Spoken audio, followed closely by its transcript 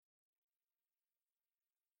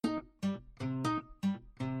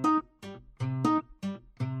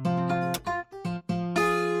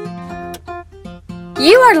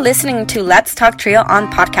You are listening to Let's Talk Trio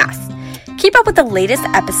on podcast. Keep up with the latest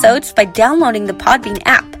episodes by downloading the Podbean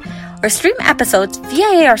app or stream episodes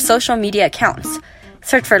via our social media accounts.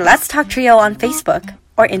 Search for Let's Talk Trio on Facebook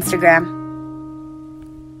or Instagram.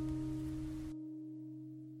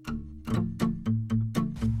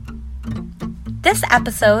 This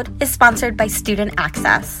episode is sponsored by Student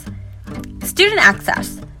Access. Student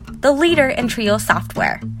Access, the leader in Trio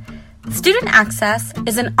software. Student Access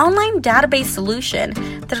is an online database solution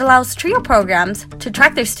that allows Trio programs to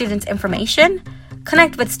track their students' information,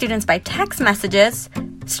 connect with students by text messages,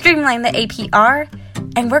 streamline the APR,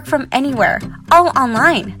 and work from anywhere, all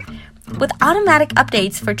online, with automatic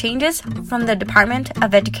updates for changes from the Department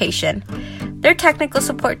of Education. Their technical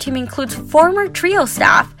support team includes former Trio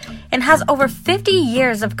staff and has over 50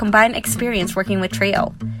 years of combined experience working with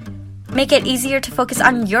Trio. Make it easier to focus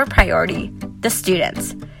on your priority, the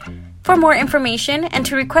students. For more information and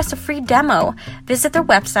to request a free demo, visit their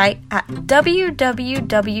website at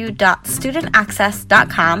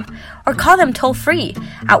www.studentaccess.com or call them toll-free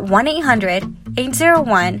at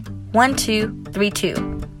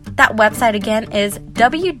 1-800-801-1232. That website again is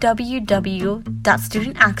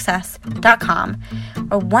www.studentaccess.com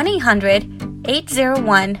or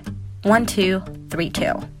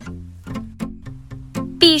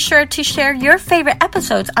 1-800-801-1232. Be sure to share your favorite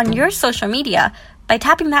episodes on your social media by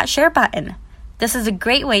tapping that share button. This is a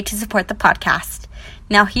great way to support the podcast.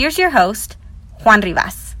 Now here's your host, Juan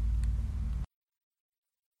Rivas.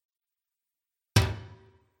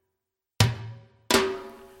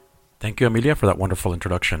 Thank you, Amelia, for that wonderful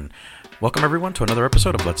introduction. Welcome, everyone, to another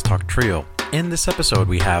episode of Let's Talk Trio. In this episode,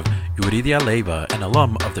 we have Yuridia Leiva, an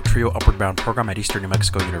alum of the Trio Upward Bound program at Eastern New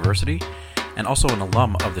Mexico University, and also an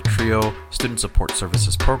alum of the Trio Student Support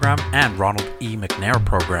Services program and Ronald E. McNair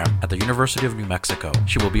program at the University of New Mexico.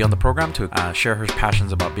 She will be on the program to share her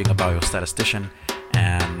passions about being a biostatistician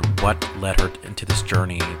and what led her into this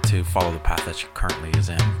journey to follow the path that she currently is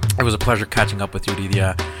in. It was a pleasure catching up with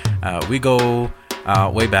Yuridia. We go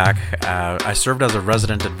way back. I served as a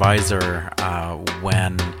resident advisor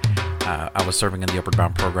when I was serving in the Upward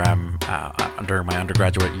Bound program during my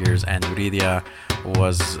undergraduate years, and Yuridia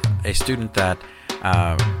was a student that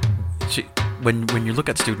when you look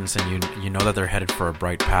at students and you know that they're headed for a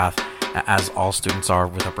bright path, as all students are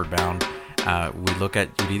with Upward Bound, we look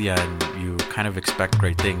at Yuridia and you kind of expect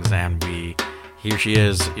great things, and here she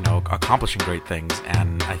is, accomplishing great things.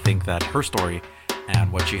 And I think that her story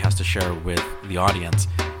and what she has to share with the audience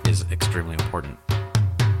is extremely important.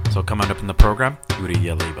 So coming up in the program,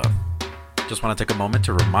 Yuridia Leiva. Just want to take a moment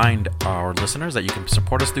to remind our listeners that you can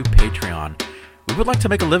support us through Patreon. We would like to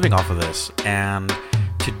make a living off of this, and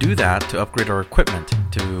to do that, to upgrade our equipment,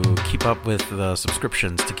 to keep up with the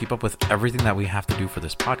subscriptions, to keep up with everything that we have to do for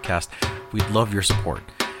this podcast, we'd love your support.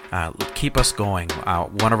 Keep us going.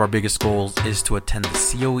 One of our biggest goals is to attend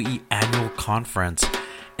the COE annual conference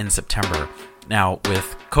in September. Now,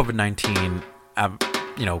 with COVID-19,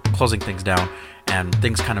 closing things down and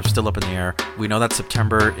things kind of still up in the air, we know that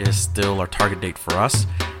September is still our target date for us,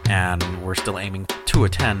 and we're still aiming to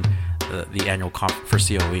attend the annual conference for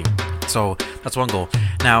COE. So that's one goal.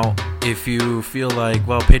 Now, if you feel like,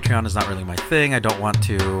 well, Patreon is not really my thing, I don't want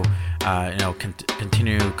to,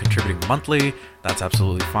 continue contributing monthly, that's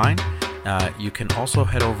absolutely fine. You can also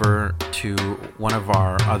head over to one of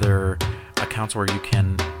our other accounts where you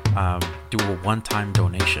can do a one-time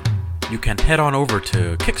donation. You can head on over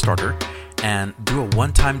to Kickstarter and do a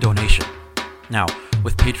one-time donation. Now,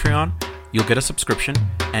 with Patreon, you'll get a subscription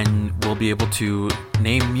and we'll be able to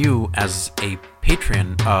name you as a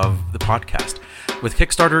patron of the podcast. With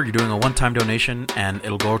Kickstarter, you're doing a one-time donation and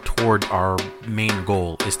it'll go toward our main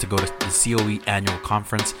goal, is to go to the COE annual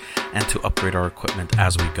conference and to upgrade our equipment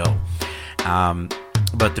as we go.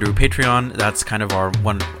 But through Patreon, that's kind of our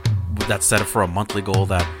one that's set up for a monthly goal,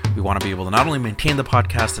 that we want to be able to not only maintain the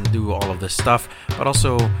podcast and do all of this stuff, but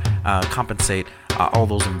also compensate all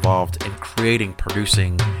those involved in creating,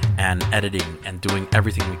 producing, and editing, and doing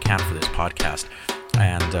everything we can for this podcast.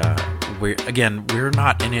 And we're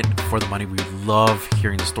not in it for the money. We love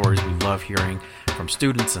hearing the stories. We love hearing from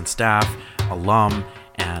students and staff, alum,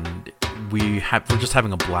 and we're just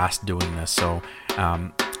having a blast doing this. So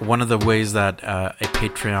one of the ways that a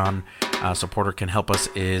Patreon supporter can help us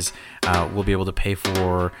is we'll be able to pay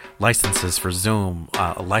for licenses for Zoom,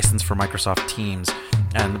 a license for Microsoft Teams,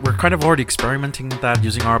 and we're kind of already experimenting with that,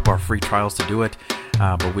 using our free trials to do it,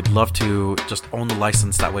 but we'd love to just own the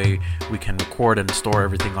license. That way we can record and store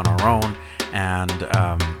everything on our own, and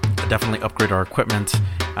definitely upgrade our equipment.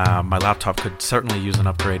 My laptop could certainly use an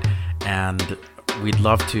upgrade, and we'd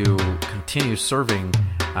love to continue serving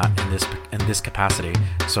in this capacity.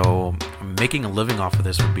 So making a living off of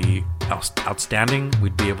this would be outstanding.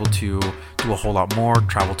 We'd be able to do a whole lot more,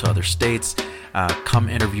 travel to other states, come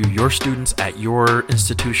interview your students at your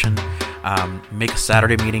institution, make a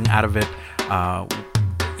Saturday meeting out of it,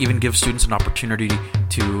 even give students an opportunity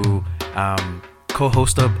to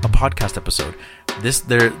co-host a podcast episode.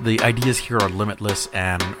 The ideas here are limitless,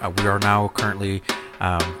 and we are now currently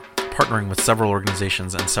partnering with several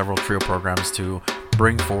organizations and several TRIO programs to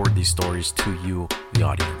bring forward these stories to you, the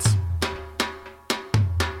audience.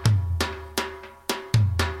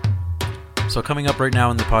 So coming up right now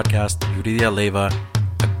in the podcast, Yuridia Leyva,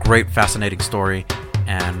 a great, fascinating story,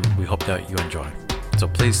 and we hope that you enjoy. So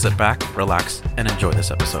please sit back, relax, and enjoy this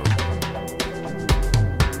episode.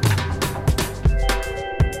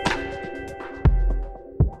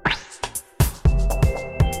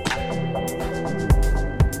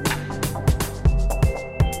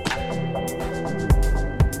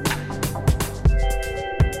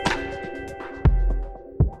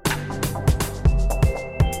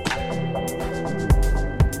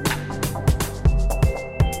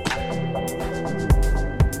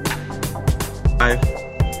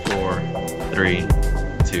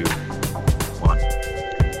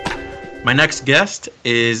 My next guest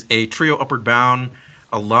is a TRIO Upward Bound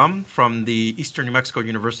alum from the Eastern New Mexico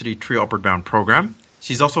University TRIO Upward Bound program.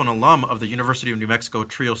 She's also an alum of the University of New Mexico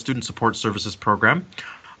TRIO Student Support Services program,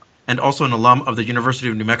 and also an alum of the University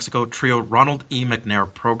of New Mexico TRIO Ronald E.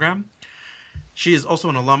 McNair program. She is also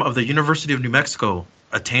an alum of the University of New Mexico,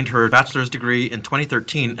 attained her bachelor's degree in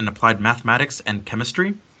 2013 in applied mathematics and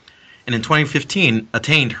chemistry, and in 2015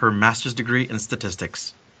 attained her master's degree in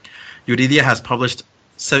statistics. Yuridia has published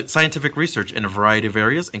scientific research in a variety of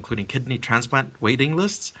areas, including kidney transplant waiting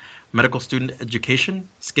lists, medical student education,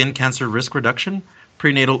 skin cancer risk reduction,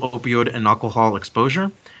 prenatal opioid and alcohol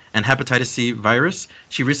exposure, and hepatitis C virus.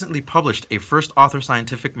 She recently published a first author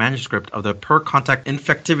scientific manuscript of the per contact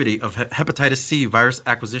infectivity of hepatitis C virus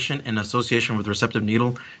acquisition in association with receptive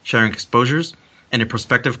needle sharing exposures, and a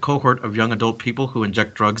prospective cohort of young adult people who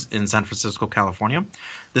inject drugs in San Francisco, California.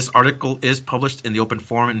 This article is published in the Open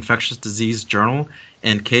Forum Infectious Disease Journal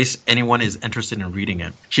in case anyone is interested in reading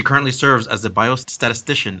it. She currently serves as the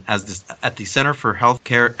biostatistician at the Center for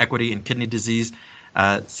Healthcare Equity in Kidney Disease,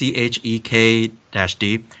 CHEK-D,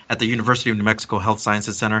 at the University of New Mexico Health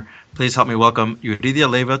Sciences Center. Please help me welcome Yuridia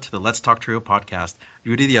Leyva to the Let's Talk TRIO podcast.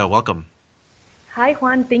 Yuridia, welcome. Hi,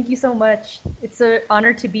 Juan. Thank you so much. It's an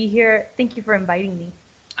honor to be here. Thank you for inviting me.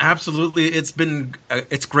 Absolutely. It's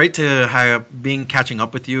great to have catching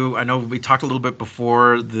up with you. I know we talked a little bit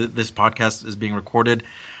before this podcast is being recorded.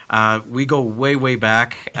 We go way, way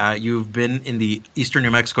back. You've been in the Eastern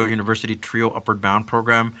New Mexico University TRIO Upward Bound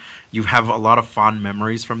program. You have a lot of fond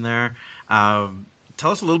memories from there.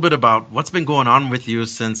 Tell us a little bit about what's been going on with you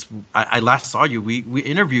since I last saw you. We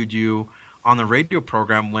interviewed you on the radio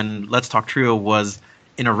program when Let's Talk TRIO was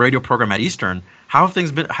in a radio program at Eastern. How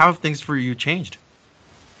have things for you changed?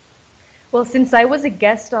 Well, since I was a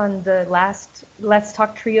guest on the last Let's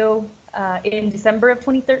Talk TRIO in December of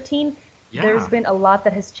 2013, There's been a lot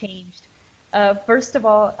that has changed. First of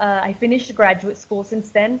all, I finished graduate school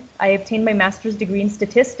since then. I obtained my master's degree in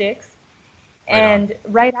statistics. And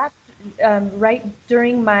right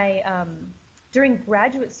during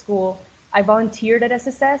graduate school, I volunteered at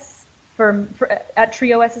SSS at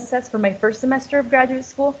TRIO SSS for my first semester of graduate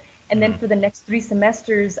school, and then for the next 3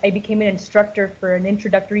 semesters, I became an instructor for an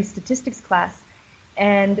introductory statistics class,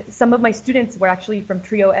 and some of my students were actually from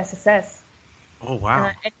TRIO SSS. Oh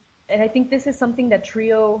wow! And I think this is something that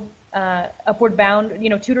TRIO Upward Bound,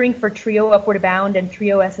 tutoring for TRIO Upward Bound and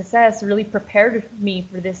TRIO SSS really prepared me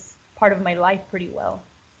for this part of my life pretty well.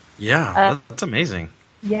 Yeah, that's amazing.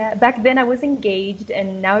 Yeah, back then I was engaged,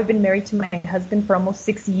 and now I've been married to my husband for almost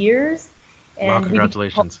 6 years. And wow,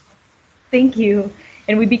 congratulations. Thank you.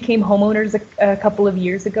 And we became homeowners a couple of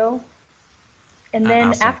years ago. And then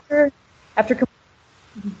awesome.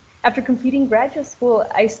 after completing graduate school,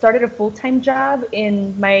 I started a full-time job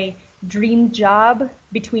in my dream job,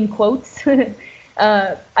 between quotes.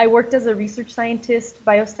 I worked as a research scientist,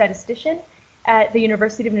 biostatistician at the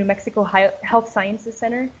University of New Mexico Health Sciences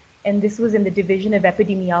Center. And this was in the Division of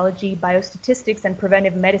Epidemiology, Biostatistics, and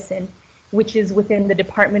Preventive Medicine, which is within the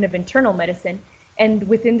Department of Internal Medicine. And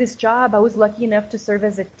within this job, I was lucky enough to serve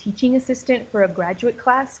as a teaching assistant for a graduate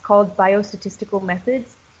class called Biostatistical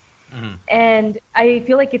Methods. Mm-hmm. And I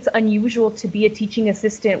feel like it's unusual to be a teaching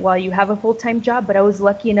assistant while you have a full-time job, but I was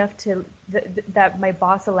lucky enough that my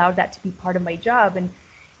boss allowed that to be part of my job.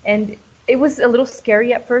 And it was a little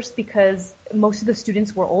scary at first because most of the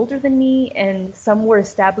students were older than me, and some were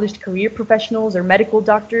established career professionals or medical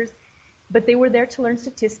doctors. but they were there to learn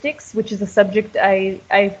statistics, which is a subject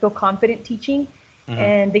I feel confident teaching.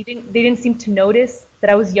 And they didn't seem to notice that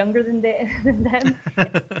I was younger than them.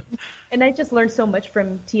 And I just learned so much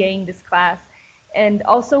from TAing this class. And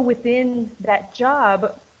also within that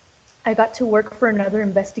job, I got to work for another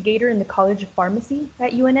investigator in the College of Pharmacy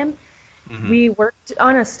at UNM. We worked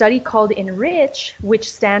on a study called ENRICH, which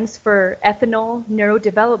stands for Ethanol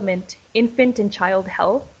Neurodevelopment, Infant and Child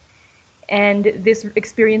Health. And this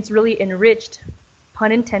experience really enriched,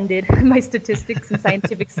 pun intended, my statistics and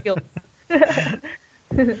scientific skills.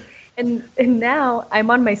 And now I'm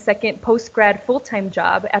on my second post-grad full-time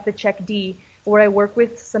job at the Czech D, where I work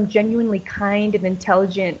with some genuinely kind and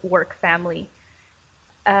intelligent work family.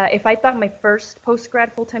 If I thought my first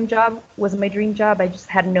post-grad full-time job was my dream job, I just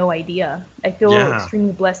had no idea. I feel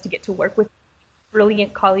extremely blessed to get to work with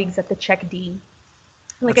brilliant colleagues at the Czech D.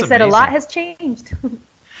 Like I said, a lot has changed.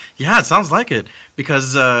 Yeah, it sounds like it.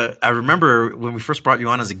 Because I remember when we first brought you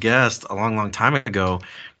on as a guest a long, long time ago,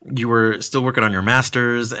 you were still working on your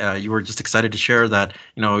master's. You were just excited to share that,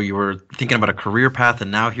 you were thinking about a career path,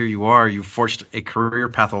 and now here you are. You've forged a career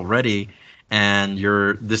path already, and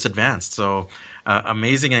you're this advanced. So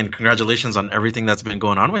amazing, and congratulations on everything that's been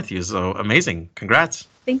going on with you. So amazing. Congrats.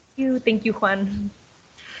 Thank you, Juan.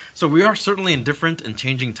 So we are certainly in different and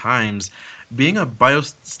changing times. Being a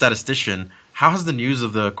biostatistician, how has the news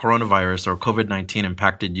of the coronavirus or COVID-19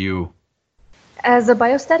 impacted you? As a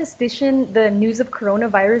biostatistician, the news of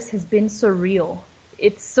coronavirus has been surreal.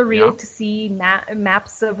 It's surreal to see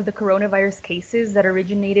maps of the coronavirus cases that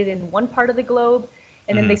originated in one part of the globe,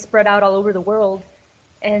 and then they spread out all over the world.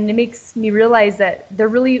 And it makes me realize that there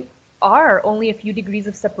really are only a few degrees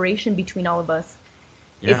of separation between all of us.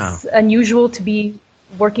 Yeah. It's unusual to be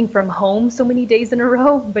working from home so many days in a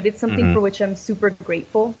row, but it's something for which I'm super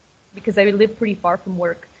grateful, because I live pretty far from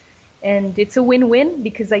work. And it's a win-win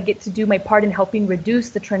because I get to do my part in helping reduce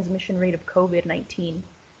the transmission rate of COVID-19.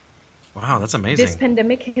 Wow, that's amazing. This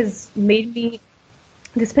pandemic has made me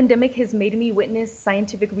witness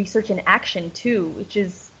scientific research in action too, which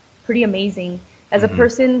is pretty amazing. As a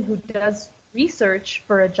person who does research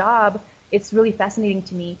for a job, it's really fascinating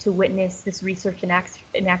to me to witness this research in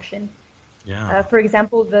action. Yeah. For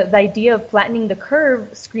example, the idea of flattening the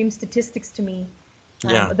curve screams statistics to me.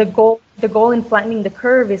 The goal in flattening the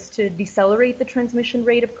curve is to decelerate the transmission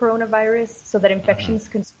rate of coronavirus so that infections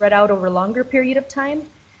can spread out over a longer period of time.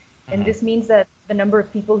 And this means that the number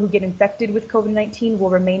of people who get infected with COVID-19 will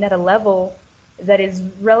remain at a level that is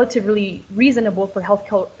relatively reasonable for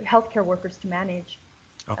healthcare workers to manage.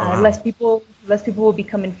 Less people will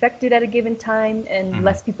become infected at a given time, and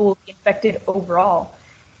less people will be infected overall.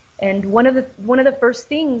 And one of the first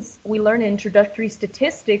things we learn in introductory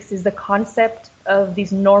statistics is the concept of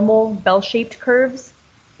these normal bell-shaped curves.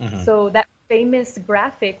 So that famous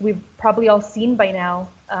graphic we've probably all seen by now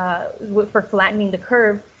for flattening the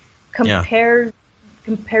curve compares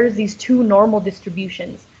these two normal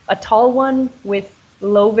distributions: a tall one with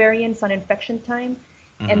low variance on infection time,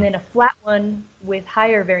 and then a flat one with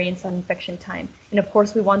higher variance on infection time. And of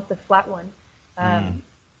course, we want the flat one.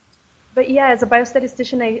 But yeah, as a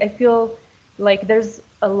biostatistician, I feel like there's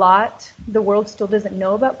a lot the world still doesn't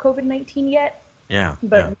know about COVID-19 yet.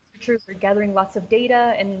 But researchers are gathering lots of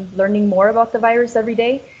data and learning more about the virus every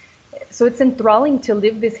day. So it's enthralling to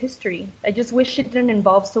live this history. I just wish it didn't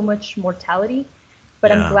involve so much mortality,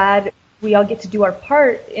 but I'm glad we all get to do our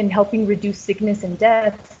part in helping reduce sickness and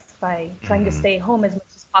death by trying to stay home as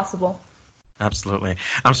much as possible. Absolutely.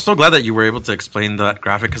 I'm so glad that you were able to explain that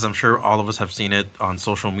graphic, because I'm sure all of us have seen it on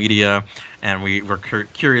social media, and we were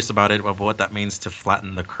curious about it, about what that means to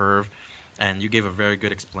flatten the curve. And you gave a very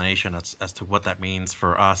good explanation as to what that means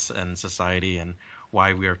for us and society, and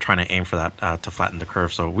why we are trying to aim for that, to flatten the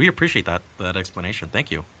curve. So we appreciate that explanation.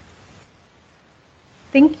 Thank you.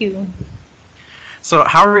 Thank you. So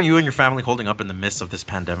how are you and your family holding up in the midst of this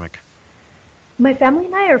pandemic? My family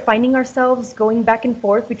and I are finding ourselves going back and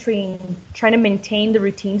forth between trying to maintain the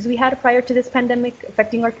routines we had prior to this pandemic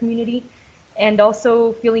affecting our community, and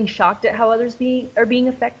also feeling shocked at how others are being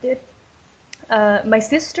affected. My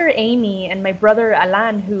sister Amy and my brother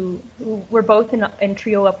Alan, who were both in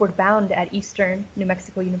Trio Upward Bound at Eastern New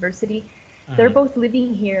Mexico University, they're both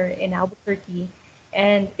living here in Albuquerque,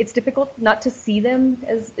 and it's difficult not to see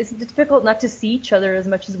each other as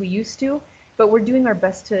much as we used to. But we're doing our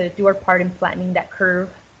best to do our part in flattening that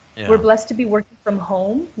curve. We're blessed to be working from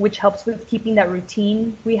home, which helps with keeping that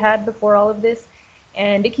routine we had before all of this.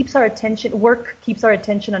 And it keeps work keeps our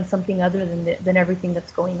attention on something other than everything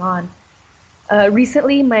that's going on.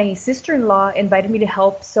 Recently, my sister-in-law invited me to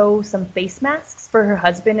help sew some face masks for her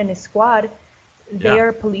husband and his squad. They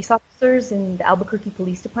are police officers in the Albuquerque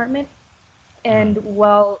Police Department. And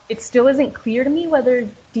while it still isn't clear to me whether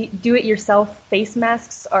do-it-yourself face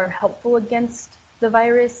masks are helpful against the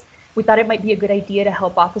virus, we thought it might be a good idea to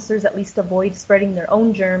help officers at least avoid spreading their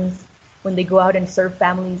own germs when they go out and serve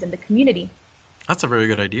families in the community. That's a very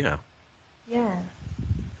good idea. Yeah.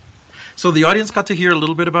 So the audience got to hear a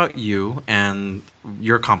little bit about you and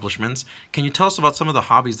your accomplishments. Can you tell us about some of the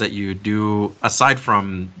hobbies that you do aside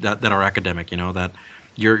from that are academic? You know, that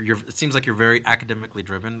it seems like you're very academically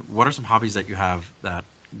driven. What are some hobbies that you have that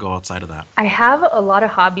go outside of that? I have a lot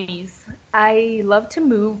of hobbies. I love to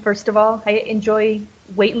move, first of all. I enjoy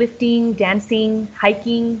weightlifting, dancing,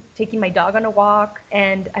 hiking, taking my dog on a walk,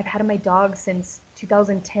 and I've had my dog since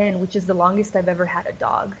 2010, which is the longest I've ever had a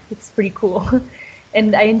dog. It's pretty cool.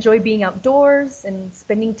 And I enjoy being outdoors and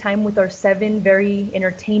spending time with our 7 very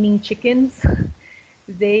entertaining chickens.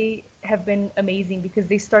 They have been amazing because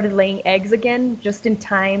they started laying eggs again just in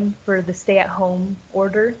time for the stay-at-home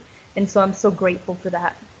order. And so I'm so grateful for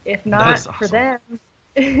that. If not for them,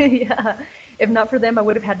 yeah, if not for them, I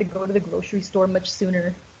would have had to go to the grocery store much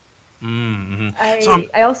sooner.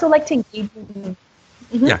 I also like to engage in...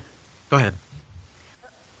 Yeah, go ahead.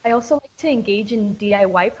 I also like to engage in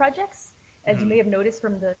DIY projects. As you may have noticed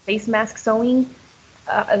from the face mask sewing,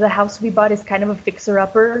 the house we bought is kind of a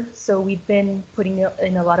fixer-upper, so we've been putting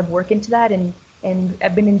in a lot of work into that, and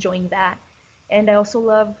I've been enjoying that. And I also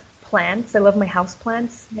love plants. I love my house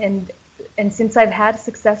plants, and since I've had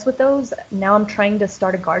success with those, now I'm trying to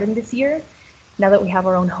start a garden this year, now that we have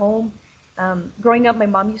our own home. Growing up, my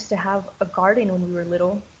mom used to have a garden when we were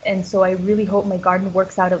little, and so I really hope my garden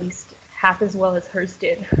works out at least half as well as hers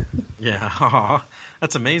did. Yeah,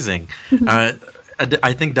 that's amazing.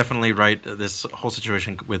 I think definitely right. This whole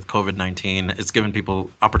situation with COVID-19, it's given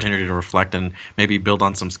people opportunity to reflect and maybe build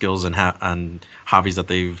on some skills and hobbies that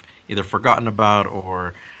they've either forgotten about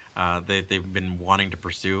or they've been wanting to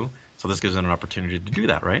pursue. So this gives them an opportunity to do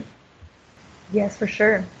that, right? Yes, for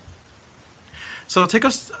sure. So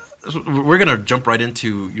we're going to jump right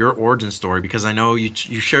into your origin story because I know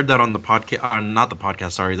you shared that on the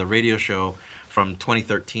podcast, the radio show from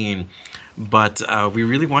 2013. But we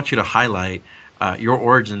really want you to highlight your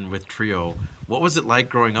origin with Trio. What was it like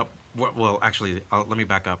growing up? Well, actually, let me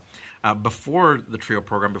back up. Before the Trio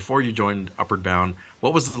program, before you joined Upward Bound,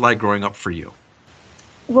 what was it like growing up for you?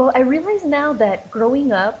 Well, I realize now that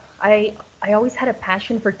growing up, I always had a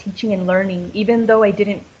passion for teaching and learning, even though I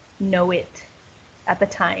didn't know it at the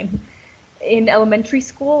time. In elementary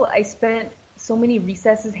school, I spent so many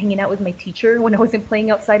recesses hanging out with my teacher when I wasn't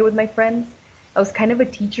playing outside with my friends. I was kind of a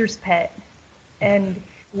teacher's pet. And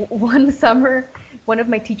one summer, one of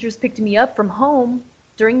my teachers picked me up from home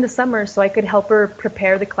during the summer so I could help her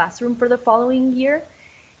prepare the classroom for the following year.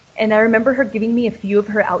 And I remember her giving me a few of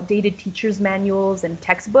her outdated teacher's manuals and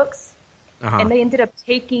textbooks. And I ended up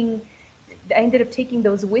taking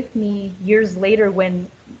those with me years later when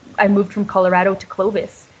I moved from Colorado to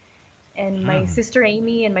Clovis. And my sister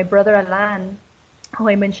Amy and my brother Alan, who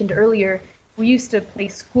I mentioned earlier, we used to play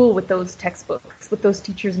school with those textbooks, with those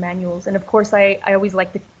teacher's manuals. And of course, I always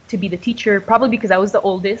liked to be the teacher, probably because I was the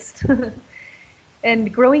oldest.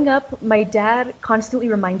 And growing up, my dad constantly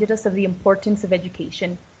reminded us of the importance of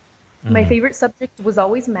education. My favorite subject was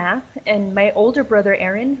always math, and my older brother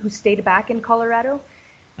Aaron, who stayed back in Colorado,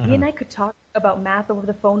 he and I could talk about math over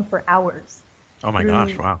the phone for hours. Oh my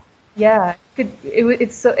gosh! Wow. Yeah,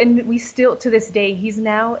 it's so, and we still to this day. He's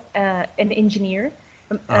now an engineer.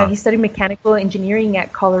 He studied mechanical engineering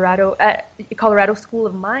at Colorado School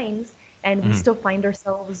of Mines, and we still find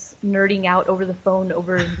ourselves nerding out over the phone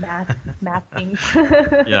over math things,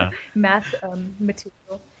 math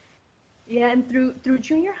material. Yeah, and through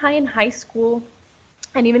junior high and high school,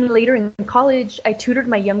 and even later in college, I tutored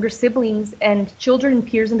my younger siblings and children and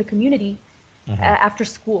peers in the community after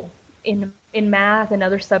school in math and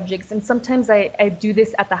other subjects. And sometimes I do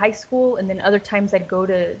this at the high school, and then other times I'd go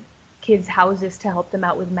to kids' houses to help them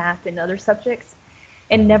out with math and other subjects.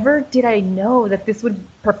 And never did I know that this would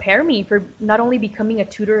prepare me for not only becoming a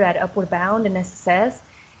tutor at Upward Bound and SSS,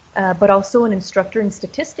 but also an instructor in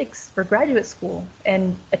statistics for graduate school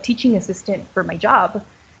and a teaching assistant for my job.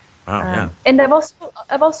 And I've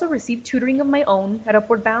also received tutoring of my own at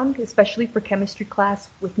Upward Bound, especially for chemistry class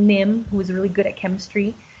with Nim, who was really good at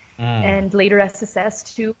chemistry, and later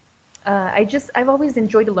SSS too. I've always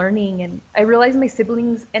enjoyed learning, and I realize my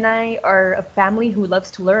siblings and I are a family who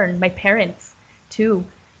loves to learn. My parents too.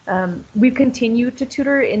 We continue to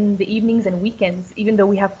tutor in the evenings and weekends, even though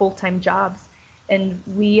we have full-time jobs. And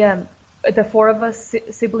we, the 4 of us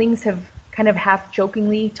siblings have kind of half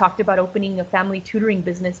jokingly talked about opening a family tutoring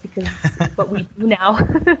business because it's what we do now.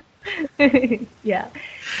 Yeah.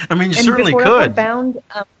 I mean, you certainly could. Bound,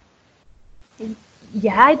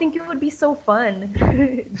 Yeah, I think it would be so fun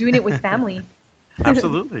doing it with family.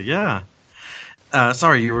 Absolutely, yeah.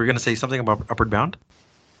 Sorry, you were going to say something about Upward Bound?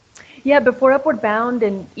 Yeah, before Upward Bound,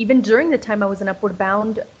 and even during the time I was in Upward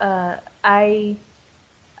Bound, I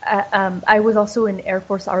was also in Air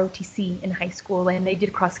Force ROTC in high school, and they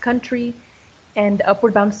did cross country, and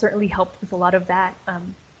Upward Bound certainly helped with a lot of that,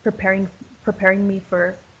 preparing me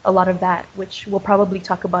for a lot of that, which we'll probably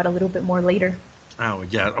talk about a little bit more later. Oh,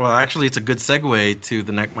 yeah. Well, actually, it's a good segue to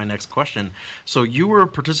my next question. So you were a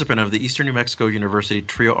participant of the Eastern New Mexico University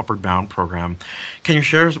TRIO Upward Bound program. Can you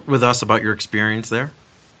share with us about your experience there?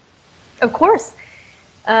 Of course.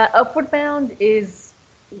 Upward Bound is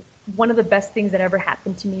one of the best things that ever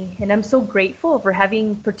happened to me, and I'm so grateful for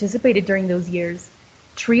having participated during those years.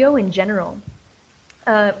 TRIO in general.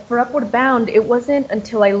 For Upward Bound, it wasn't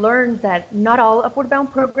until I learned that not all Upward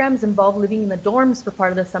Bound programs involve living in the dorms for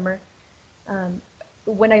part of the summer.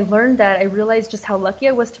 When I learned that, I realized just how lucky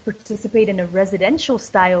I was to participate in a residential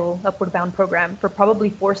style Upward Bound program for probably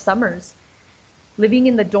 4 summers. Living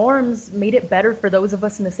in the dorms made it better for those of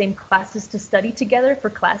us in the same classes to study together for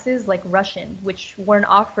classes like Russian, which weren't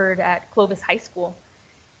offered at Clovis High School.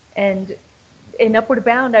 And in Upward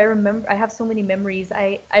Bound, I have so many memories.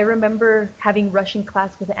 I remember having Russian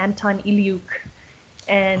class with Anton Iliuk.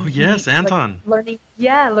 And oh, yes, Anton. Learning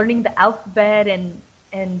the alphabet and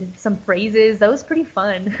some phrases. That was pretty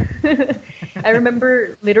fun. I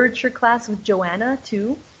remember literature class with Joanna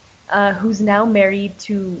too, who's now married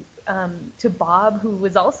to Bob, who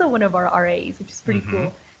was also one of our RAs, which is pretty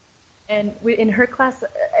cool. And in her class,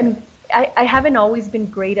 I haven't always been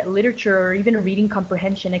great at literature or even reading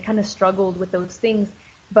comprehension. I kind of struggled with those things,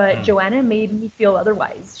 but Joanna made me feel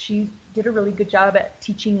otherwise. She did a really good job at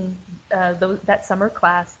teaching that summer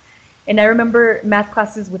class. And I remember math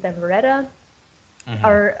classes with Everetta.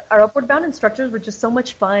 Our Upward Bound instructors were just so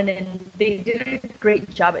much fun, and they did a great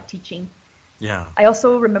job at teaching. Yeah. I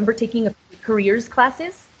also remember taking a careers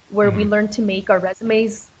classes where we learned to make our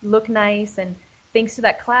resumes look nice, and thanks to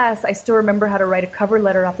that class, I still remember how to write a cover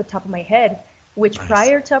letter off the top of my head, which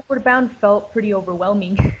prior to Upward Bound felt pretty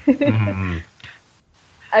overwhelming.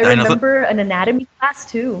 I remember an anatomy class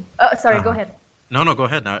too. Oh, sorry, go ahead. No, go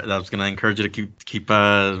ahead. I was going to encourage you to keep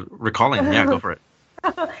recalling. Yeah, go for it.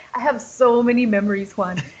 I have so many memories,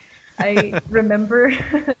 Juan. I remember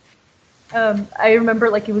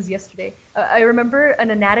like it was yesterday. I remember an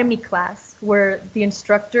anatomy class where the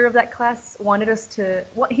instructor of that class wanted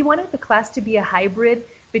the class to be a hybrid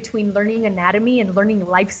between learning anatomy and learning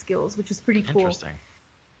life skills, which was pretty cool. Interesting.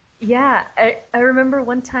 Yeah, I remember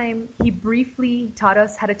one time he briefly taught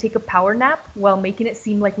us how to take a power nap while making it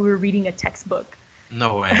seem like we were reading a textbook.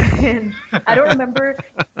 No way. And I don't remember.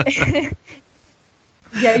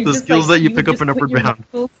 Yeah, the skills that you pick up in Upward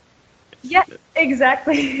Bound. Yeah,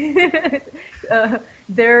 exactly.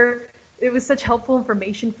 It was such helpful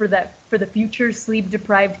information for the future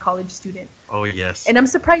sleep-deprived college student. Oh, yes. And I'm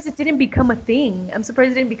surprised it didn't become a thing.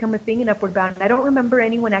 In Upward Bound. I don't remember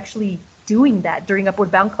anyone actually doing that during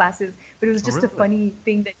Upward Bound classes, but it was just a funny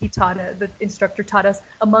thing that the instructor taught us,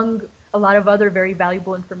 among a lot of other very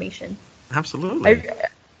valuable information. Absolutely.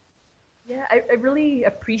 I really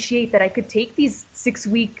appreciate that I could take these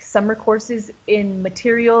 6-week summer courses in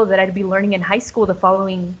material that I'd be learning in high school the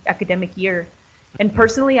following academic year. And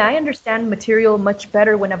personally, I understand material much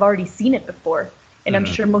better when I've already seen it before. And I'm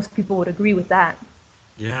sure most people would agree with that.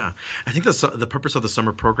 Yeah. I think the purpose of the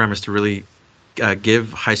summer program is to really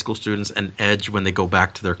give high school students an edge when they go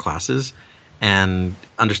back to their classes and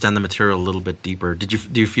understand the material a little bit deeper.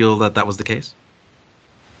 Do you feel that was the case?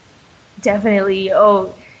 Definitely.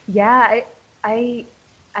 Oh, yeah. I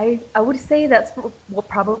would say that's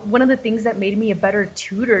probably one of the things that made me a better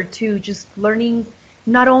tutor too. Just learning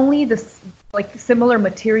not only similar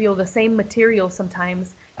material, the same material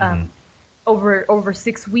sometimes over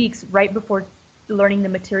 6 weeks right before learning the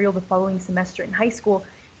material the following semester in high school,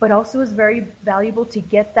 but also is very valuable to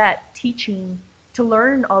get that teaching, to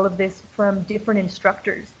learn all of this from different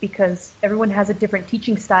instructors, because everyone has a different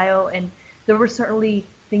teaching style. And there were certainly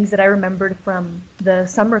things that I remembered from the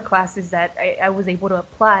summer classes that I was able to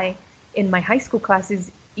apply in my high school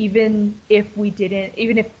classes, even if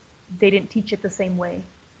they didn't teach it the same way.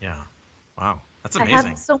 Yeah. Wow. That's amazing.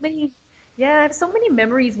 I have so many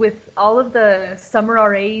memories with all of the summer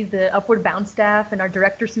RAs, the Upward Bound staff, and our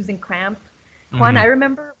director, Susan Cramp. Juan, I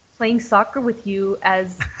remember playing soccer with you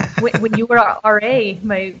when you were our RA,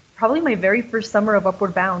 probably my very first summer of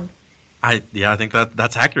Upward Bound. I think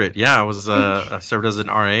that's accurate. Yeah, I was I served as an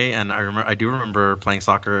RA, and I do remember playing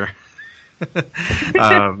soccer.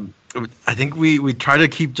 I think we try to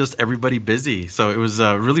keep just everybody busy, so it was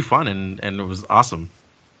really fun and it was awesome.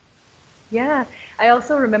 Yeah, I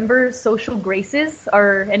also remember Social Graces,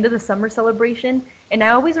 our end of the summer celebration, and I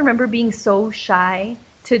always remember being so shy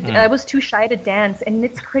I was too shy to dance, and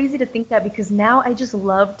it's crazy to think that because now I just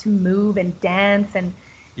love to move and dance and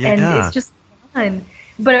it's Yeah. just fun.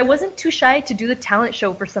 But I wasn't too shy to do the talent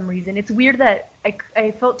show for some reason. It's weird that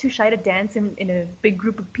I felt too shy to dance in a big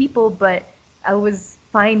group of people, but I was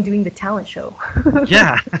fine doing the talent show.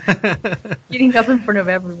 Yeah. Getting up in front of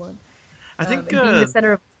everyone I think and being the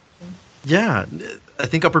center of. yeah, I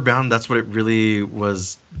think Upward Bound, that's what it really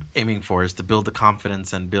was aiming for, is to build the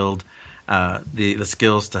confidence and build the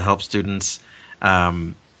skills to help students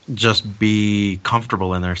just be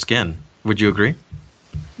comfortable in their skin. Would you agree?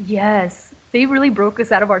 Yes, they really broke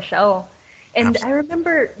us out of our shell. And Absolutely. I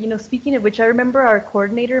remember, speaking of which, I remember our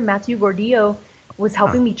coordinator, Matthew Gordillo, was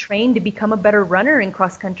helping me train to become a better runner in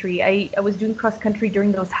cross country. I was doing cross country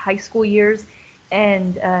during those high school years,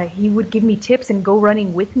 and he would give me tips and go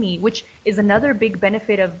running with me, which is another big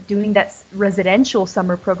benefit of doing that residential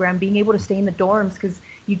summer program, being able to stay in the dorms, because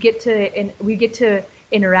we get to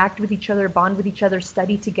interact with each other, bond with each other,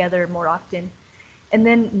 study together more often. And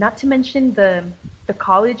then, not to mention the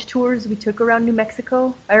college tours we took around New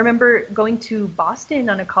Mexico. I remember going to Boston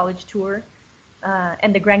on a college tour,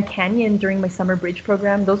 and the Grand Canyon during my summer bridge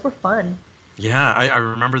program. Those were fun. Yeah, I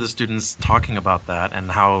remember the students talking about that and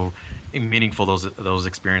how meaningful those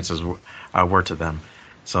experiences were to them.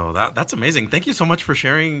 So that's amazing. Thank you so much for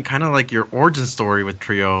sharing kind of like your origin story with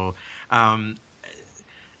Trio.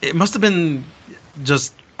 It must have been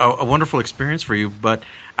just a wonderful experience for you, but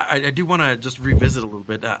I do want to just revisit a little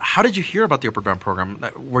bit. How did you hear about the Upward Bound program?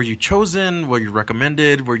 Were you chosen? Were you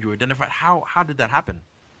recommended? Were you identified? How did that happen?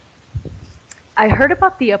 I heard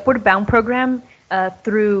about the Upward Bound program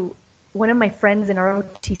through one of my friends in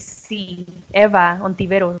ROTC, Eva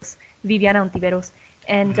Ontiveros, Viviana Ontiveros.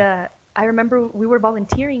 And I remember we were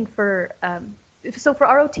volunteering for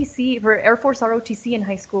ROTC, for Air Force ROTC in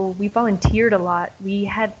high school, we volunteered a lot. We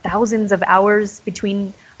had thousands of hours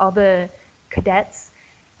between all the cadets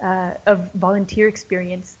of volunteer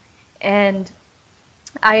experience. And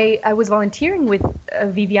I was volunteering with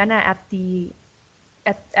Viviana at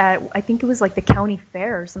I think it was like the county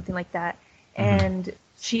fair or something like that. And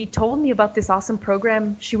she told me about this awesome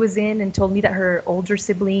program she was in and told me that her older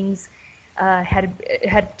siblings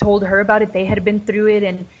had told her about it. They had been through it,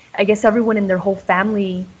 and I guess everyone in their whole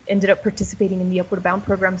family ended up participating in the Upward Bound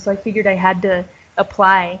program. So I figured I had to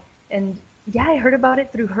apply. And yeah, I heard about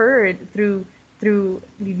it through her, through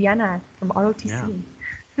Viviana from ROTC. Yeah.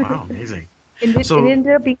 Wow, amazing. And it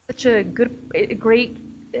ended up being such a great.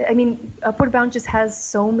 I mean, Upward Bound just has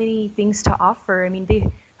so many things to offer. I mean,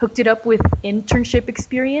 they hooked it up with internship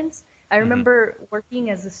experience. I remember working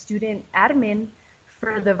as a student admin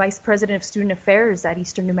for the vice president of student affairs at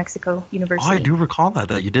Eastern New Mexico University. Oh, I do recall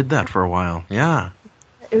that you did that for a while. Yeah.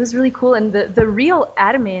 It was really cool. And the real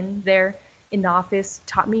admin there in the office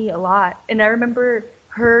taught me a lot. And I remember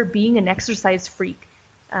her being an exercise freak.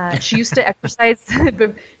 She used to exercise.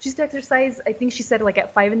 I think she said like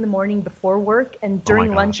at 5 a.m. before work and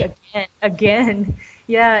during lunch again.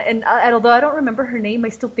 Yeah, and although I don't remember her name, I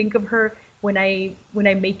still think of her when I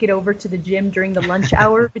make it over to the gym during the lunch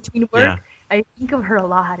hour between work. Yeah. I think of her a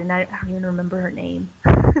lot, and I don't even remember her name.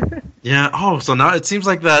 Yeah. Oh, so now it seems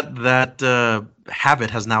like that habit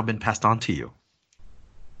has now been passed on to you.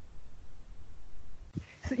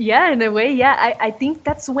 Yeah, in a way, yeah. I think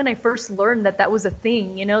that's when I first learned that was a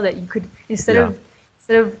thing, that you could, instead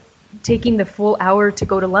of taking the full hour to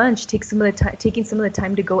go to lunch, taking some of the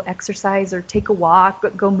time to go exercise or take a walk,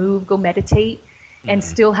 go move, go meditate, and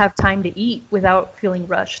still have time to eat without feeling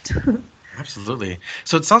rushed. Absolutely.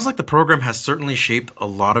 So it sounds like the program has certainly shaped a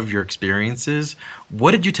lot of your experiences.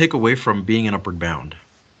 What did you take away from being in Upward Bound?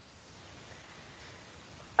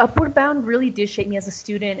 Upward Bound really did shape me as a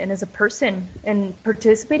student and as a person, and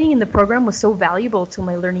participating in the program was so valuable to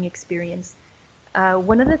my learning experience.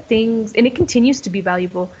 One of the things, and it continues to be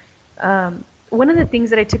valuable, one of the things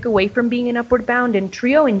that I took away from being in Upward Bound and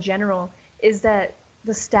TRIO in general is that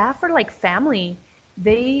the staff are like family.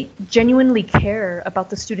 They genuinely care about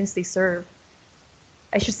the students they serve.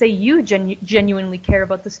 I should say you genuinely care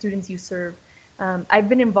about the students you serve. I've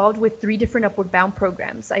been involved with 3 different Upward Bound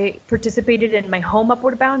programs. I participated in my home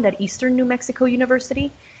Upward Bound at Eastern New Mexico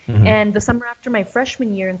University. And the summer after my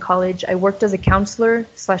freshman year in college, I worked as a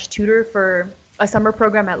counselor/tutor for a summer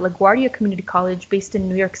program at LaGuardia Community College based in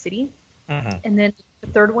New York City. And then the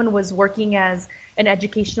third one was working as an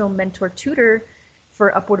educational mentor tutor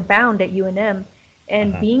for Upward Bound at UNM.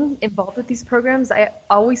 And being involved with these programs, I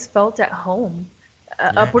always felt at home.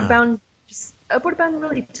 Upward Bound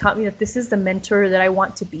really taught me that this is the mentor that I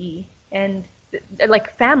want to be. And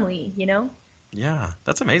like family, you know? Yeah,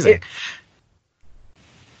 that's amazing.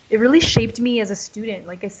 It really shaped me as a student,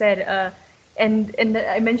 like I said. And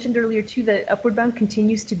I mentioned earlier too that Upward Bound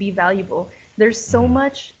continues to be valuable. There's so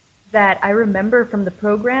much that I remember from the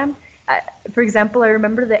program. For example, I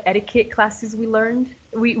remember the etiquette classes we learned.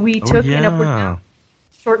 We took in Upward Bound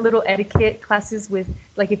short little etiquette classes with,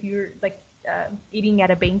 like, if you're like eating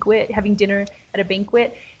at a banquet, having dinner at a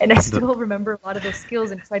banquet, and I still remember a lot of those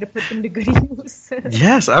skills and try to put them to good use.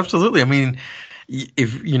 Yes, absolutely. I mean,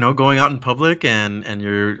 if going out in public and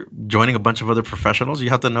you're joining a bunch of other professionals, you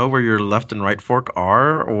have to know where your left and right fork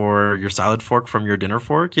are, or your salad fork from your dinner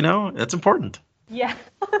fork. That's important. Yeah,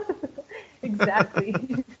 exactly.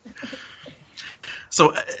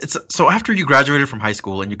 So after you graduated from high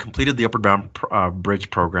school and you completed the Upward Bound Bridge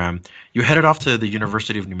program, you headed off to the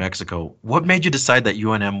University of New Mexico. What made you decide that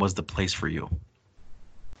UNM was the place for you?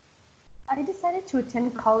 I decided to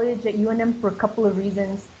attend college at UNM for a couple of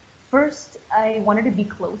reasons. First, I wanted to be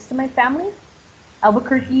close to my family.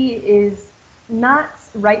 Albuquerque is not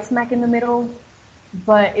right smack in the middle,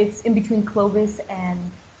 but it's in between Clovis and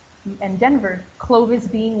Denver. Clovis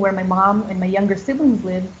being where my mom and my younger siblings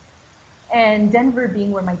live, and Denver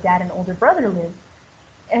being where my dad and older brother live.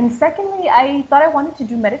 And secondly, I thought I wanted to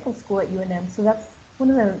do medical school at UNM, so that's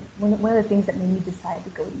one of the things that made me decide to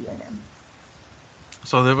go to UNM.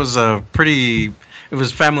 So there was it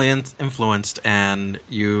was family influenced, and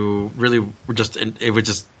you really were it was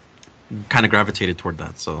just kind of gravitated toward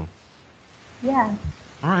that. So yeah.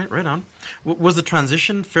 All right on. Was the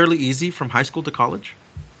transition fairly easy from high school to college?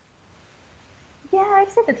 Yeah, I'd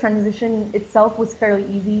say the transition itself was fairly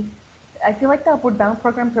easy. I feel like the Upward Bound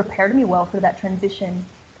program prepared me well for that transition.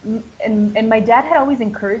 And my dad had always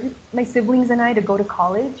encouraged my siblings and I to go to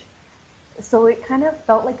college. So it kind of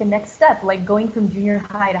felt like a next step, like going from junior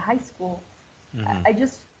high to high school. Mm-hmm. I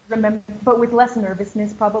just remember, but with less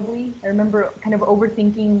nervousness probably. I remember kind of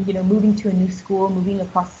overthinking, moving to a new school, moving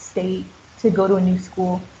across the state to go to a new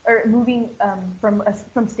school, or moving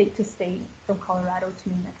from state to state, from Colorado to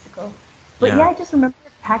New Mexico. But yeah, I just remember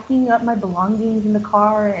packing up my belongings in the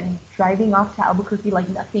car and driving off to Albuquerque like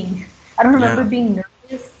nothing. I don't remember being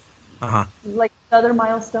nervous, like other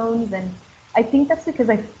milestones. And I think that's because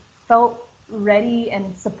I felt ready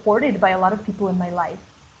and supported by a lot of people in my life.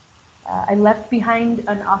 I left behind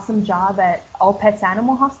an awesome job at All Pets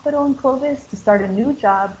Animal Hospital in Clovis to start a new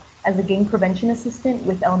job as a gang prevention assistant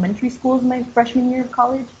with elementary schools my freshman year of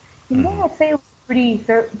college. And yeah, I'd say it was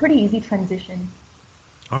pretty easy transition.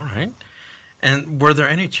 All right. And were there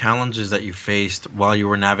any challenges that you faced while you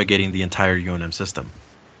were navigating the entire UNM system?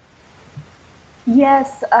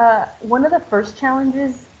 Yes. One of the first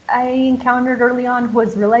challenges I encountered early on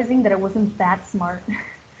was realizing that I wasn't that smart.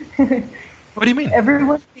 What do you mean?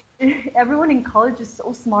 Everyone in college is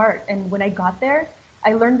so smart. And when I got there,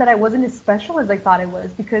 I learned that I wasn't as special as I thought I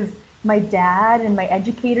was, because my dad and my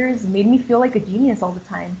educators made me feel like a genius all the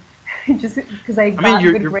time. Just because I got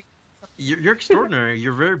good grades. You're extraordinary.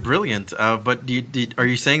 You're very brilliant. But are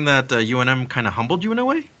you saying that UNM kind of humbled you in a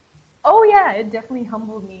way? Oh yeah, it definitely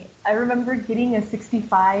humbled me. I remember getting a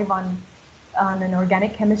 65 on an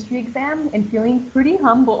organic chemistry exam and feeling pretty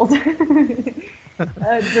humbled.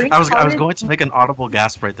 I was going to make an audible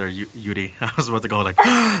gasp right there, Yudi. I was about to go like,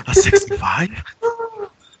 a 65?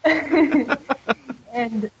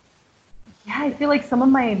 And yeah, I feel like some of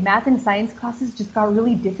my math and science classes just got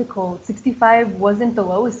really difficult. 65 wasn't the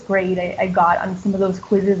lowest grade I got on some of those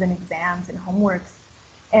quizzes and exams and homeworks.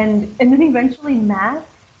 And then eventually math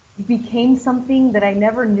became something that I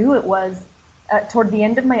never knew it was. Toward the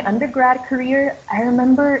end of my undergrad career, I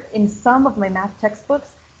remember in some of my math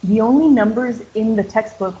textbooks, the only numbers in the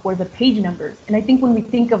textbook were the page numbers. And I think when we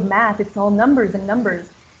think of math, it's all numbers and numbers.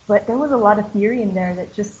 But there was a lot of theory in there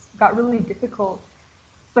that just got really difficult.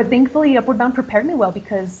 But thankfully, Upward Bound prepared me well,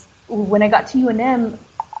 because when I got to UNM,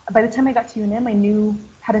 by the time I got to UNM, I knew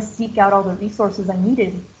how to seek out all the resources I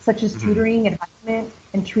needed, such as tutoring, advisement,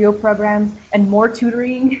 and TRIO programs, and more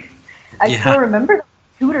tutoring. I still remember the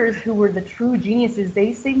tutors who were the true geniuses.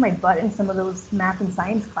 They saved my butt in some of those math and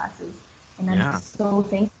science classes, and I'm so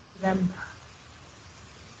thankful to them.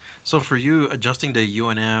 So for you, adjusting to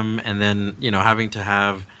UNM and then, having to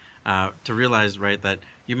have to realize, right, that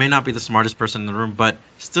you may not be the smartest person in the room, but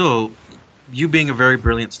still, you being a very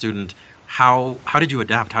brilliant student, how did you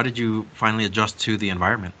adapt? How did you finally adjust to the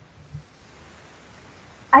environment?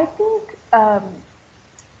 I think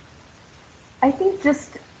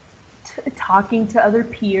just talking to other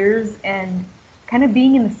peers and kind of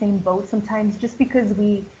being in the same boat sometimes, just because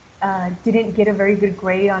we didn't get a very good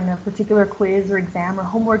grade on a particular quiz or exam or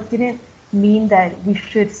homework didn't mean that we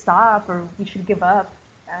should stop or we should give up.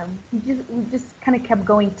 We just kind of kept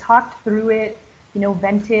going, talked through it,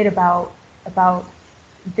 vented about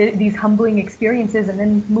these humbling experiences, and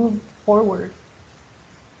then moved forward.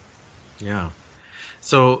 Yeah.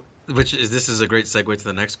 So, this is a great segue to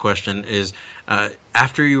the next question. Is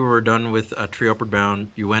after you were done with TRIO Upward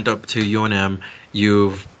Bound, you went up to UNM.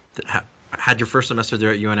 You've had your first semester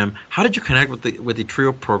there at UNM. How did you connect with the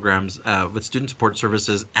TRIO programs, with student support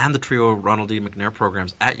services, and the TRIO Ronald D. McNair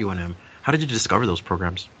programs at UNM? How did you discover those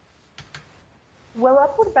programs? Well,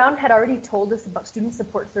 Upward Bound had already told us about student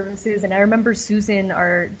support services, and I remember Susan,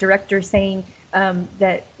 our director, saying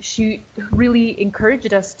that she really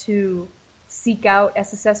encouraged us to seek out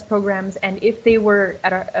SSS programs, and if they were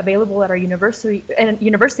available at our university,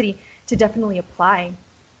 to definitely apply.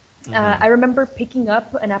 I remember picking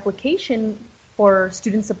up an application for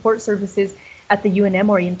student support services at the UNM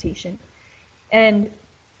orientation, and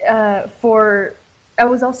I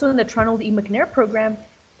was also in the Ronald E. McNair program,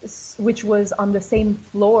 which was on the same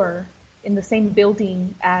floor in the same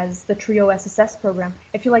building as the TRIO SSS program.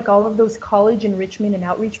 I feel like all of those college enrichment and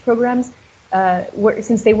outreach programs,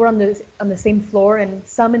 since they were on the same floor and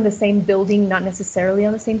some in the same building, not necessarily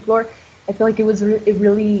on the same floor, I feel like it was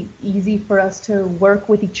really easy for us to work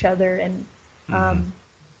with each other and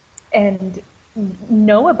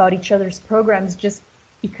know about each other's programs just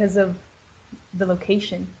because of the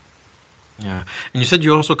location. Yeah, and you said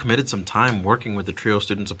you also committed some time working with the TRIO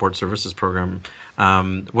Student Support Services program.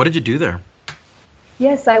 What did you do there?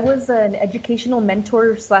 Yes, I was an educational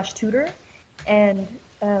mentor / tutor, and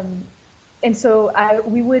so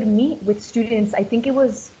we would meet with students. I think it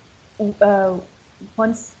was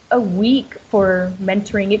once a week for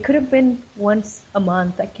mentoring. It could have been once a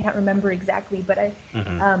month. I can't remember exactly, but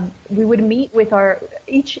we would meet with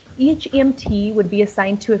each EMT would be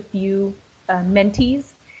assigned to a few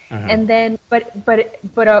mentees. And then, but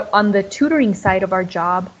on the tutoring side of our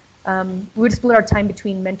job, we would split our time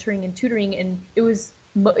between mentoring and tutoring, and it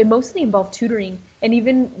mostly involved tutoring. And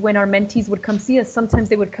even when our mentees would come see us, sometimes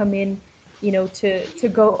they would come in, to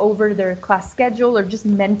go over their class schedule or just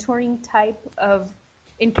mentoring type of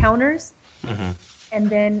encounters. And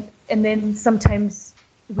then sometimes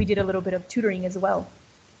we did a little bit of tutoring as well.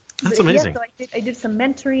 That's amazing. Yeah, so I did some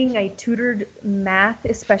mentoring. I tutored math,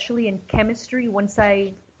 especially in chemistry, once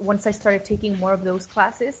I started taking more of those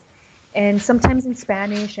classes, and sometimes in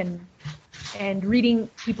Spanish and reading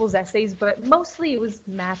people's essays, but mostly it was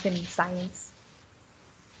math and science.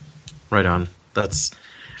 Right on. That's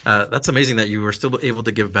amazing that you were still able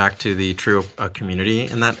to give back to the TRIO community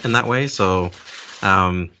in that way. So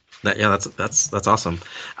that's awesome.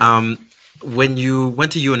 When you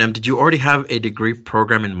went to UNM, did you already have a degree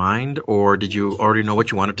program in mind, or did you already know what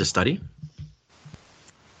you wanted to study?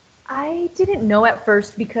 I didn't know at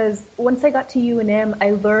first, because once I got to UNM,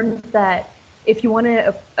 I learned that if you want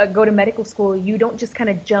to go to medical school, you don't just kind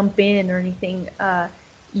of jump in or anything.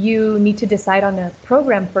 You need to decide on a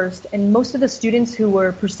program first. And most of the students who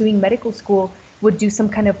were pursuing medical school would do some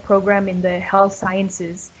kind of program in the health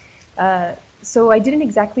sciences. So I didn't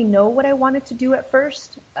exactly know what I wanted to do at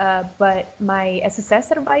first, but my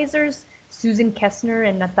SSS advisors, Susan Kessner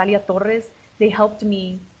and Natalia Torres, they helped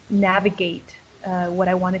me navigate what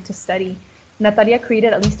I wanted to study. Natalia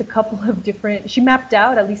created she mapped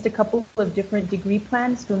out at least a couple of different degree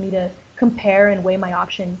plans for me to compare and weigh my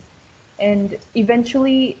options. And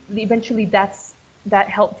eventually that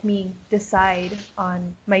helped me decide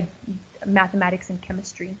on my mathematics and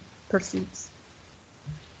chemistry pursuits.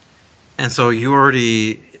 And so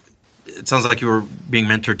it sounds like you were being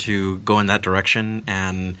mentored to go in that direction,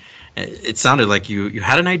 and it sounded like you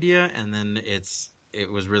had an idea, and then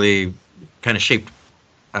it was really kind of shaped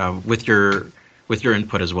with your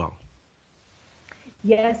input as well.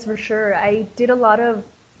 Yes, for sure. I did a lot of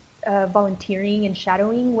volunteering and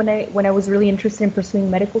shadowing when I was really interested in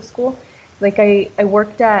pursuing medical school. Like I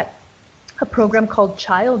worked at a program called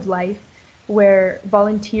Child Life, where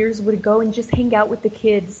volunteers would go and just hang out with the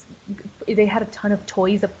kids. They had a ton of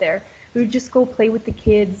toys up there. We would just go play with the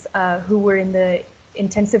kids who were in the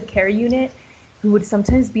intensive care unit, who would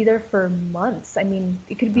sometimes be there for months. I mean,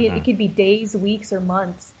 it could be days, weeks, or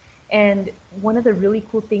months. And one of the really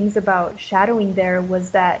cool things about shadowing there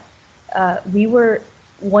was that we were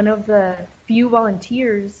one of the few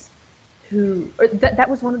volunteers that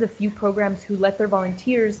was one of the few programs who let their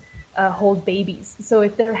volunteers hold babies. So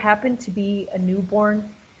if there happened to be a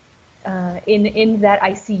newborn in that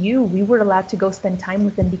ICU, we were allowed to go spend time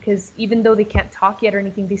with them, because even though they can't talk yet or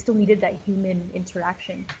anything, they still needed that human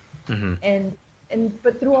interaction.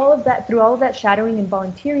 But through all of that shadowing and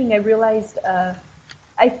volunteering, I realized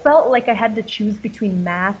I felt like I had to choose between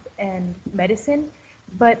math and medicine,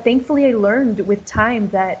 But thankfully, I learned with time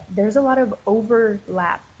that there's a lot of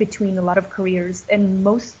overlap between a lot of careers, and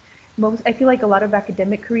most I feel like a lot of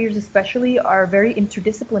academic careers especially are very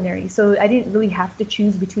interdisciplinary. So I didn't really have to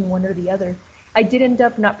choose between one or the other. I did end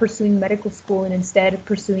up not pursuing medical school and instead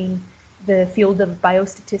pursuing the field of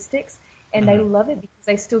biostatistics, and I love it because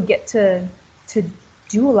I still get to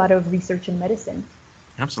do a lot of research in medicine.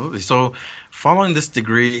 Absolutely. So following this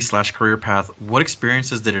degree/career path, what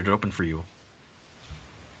experiences did it open for you?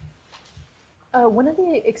 One of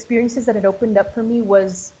the experiences that it opened up for me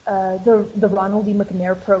was the Ronald D.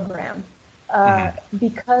 McNair program,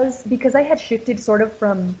 because I had shifted sort of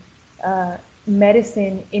from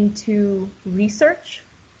medicine into research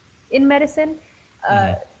in medicine.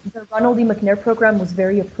 The Ronald D. McNair program was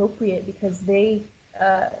very appropriate because they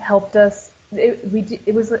helped us.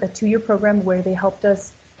 It was a 2-year program where they helped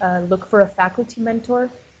us look for a faculty mentor,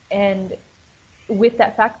 and with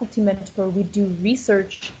that faculty mentor, we do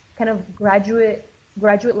research, kind of graduate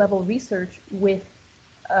level research with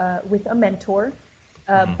a mentor,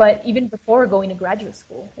 but even before going to graduate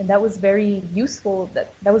school, and that was very useful.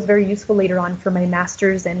 That was very useful later on for my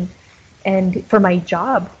master's and for my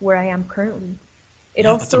job where I am currently. It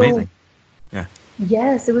also, that's amazing. Yeah.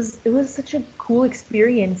 Yes, it was such a cool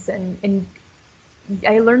experience, and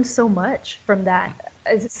I learned so much from that,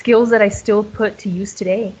 as skills that I still put to use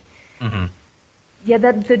today. Yeah,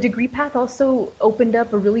 that the degree path also opened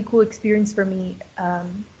up a really cool experience for me.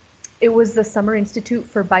 It was the Summer Institute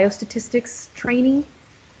for Biostatistics training.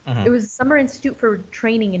 It was Summer Institute for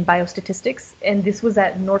Training in Biostatistics, and this was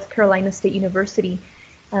at North Carolina State University.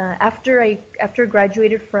 After I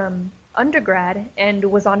graduated from undergrad and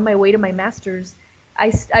was on my way to my master's,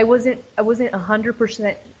 I wasn't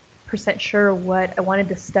 100% sure what I wanted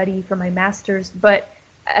to study for my master's, but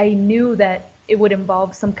I knew that it would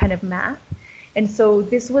involve some kind of math. And so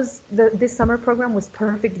this summer program was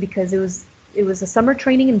perfect because it was a summer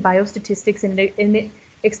training in biostatistics, and it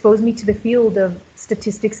exposed me to the field of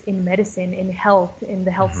statistics in medicine, in health, in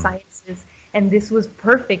the health sciences. And this was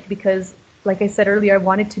perfect because, like I said earlier, I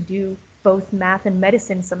wanted to do both math and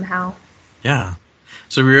medicine somehow. Yeah.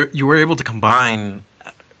 So you were able to combine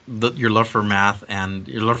your love for math and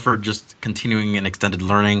your love for just continuing and extended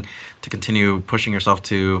learning to continue pushing yourself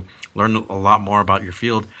to learn a lot more about your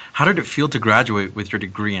field. How did it feel to graduate with your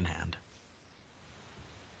degree in hand?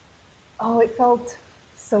 Oh, it felt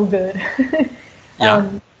so good. Yeah.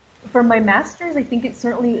 For my master's, I think it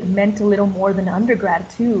certainly meant a little more than undergrad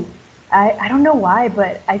too. I don't know why,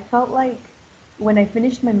 but I felt like when I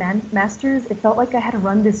finished my master's, it felt like I had to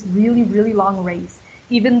run this really, really long race,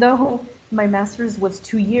 even though my master's was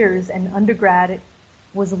 2 years and undergrad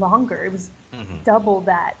was longer. It was double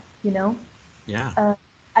that, you know? Yeah.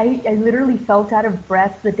 I literally felt out of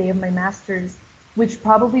breath the day of my master's, which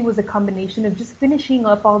probably was a combination of just finishing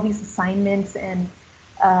up all these assignments and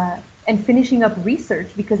finishing up research,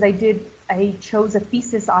 because I chose a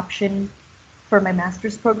thesis option for my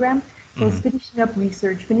master's program. So I was finishing up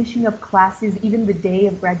research, finishing up classes. Even the day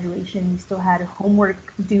of graduation, we still had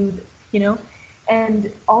homework due, you know?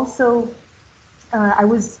 And also, I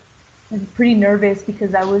was pretty nervous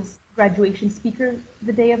because I was graduation speaker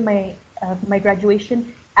the day of my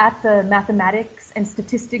graduation at the mathematics and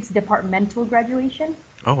statistics departmental graduation.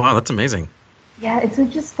 Oh wow, that's amazing. Yeah, it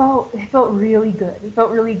felt really good. It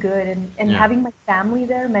felt really good, and having my family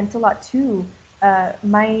there meant a lot too.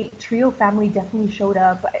 My TRIO family definitely showed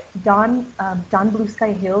up. Dawn Blue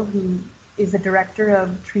Sky Hill, who is the director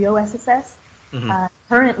of TRIO SSS,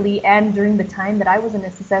 currently and during the time that I was in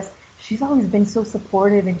SSS, she's always been so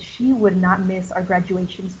supportive, and she would not miss our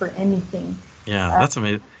graduations for anything. Yeah, that's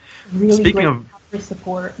amazing. Really Speaking great of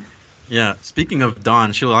support. Yeah, speaking of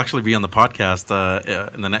Dawn, she'll actually be on the podcast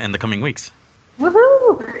in the coming weeks.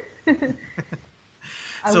 Woohoo!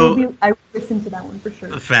 I So- will listen to that one for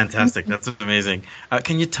sure. Fantastic, that's amazing.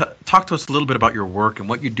 Can you talk to us a little bit about your work and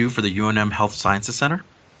what you do for the UNM Health Sciences Center?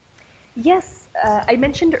 Yes, I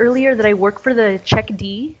mentioned earlier that I work for the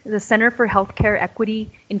CHECD, the Center for Healthcare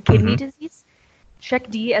Equity in Kidney Disease,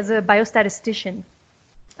 CHECD, as a biostatistician.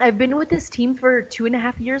 I've been with this team for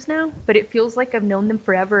 2.5 years now, but it feels like I've known them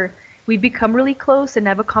forever. We've become really close, and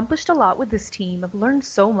I've accomplished a lot with this team. I've learned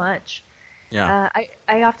so much. Yeah.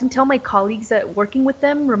 I often tell my colleagues that working with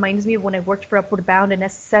them reminds me of when I worked for Upward Bound and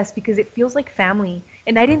SSS, because it feels like family.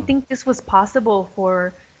 And I didn't think this was possible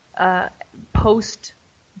for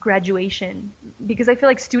post-graduation, because I feel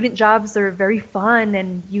like student jobs are very fun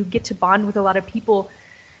and you get to bond with a lot of people.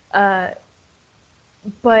 But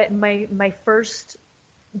my first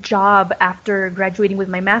job after graduating with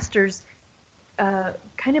my master's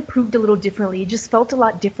kind of proved a little differently. It just felt a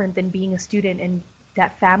lot different than being a student and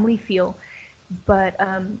that family feel. But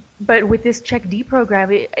with this Check D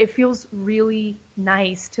program, it feels really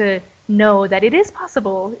nice to know that it is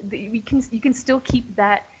possible. You can still keep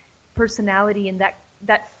that personality and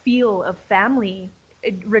that feel of family,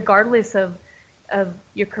 regardless of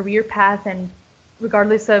your career path and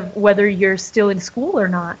regardless of whether you're still in school or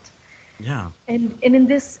not. Yeah. And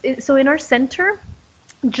in our center,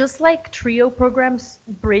 just like TRIO programs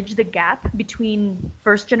bridge the gap between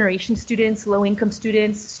first-generation students, low-income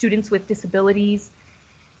students, students with disabilities,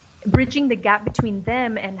 bridging the gap between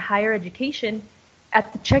them and higher education,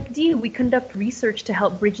 at the Check D, we conduct research to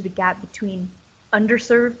help bridge the gap between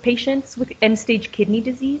underserved patients with end-stage kidney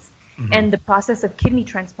disease and the process of kidney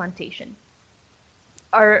transplantation.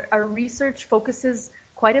 Our research focuses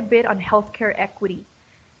quite a bit on healthcare equity,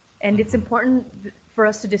 and it's important for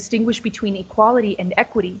us to distinguish between equality and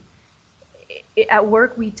equity. At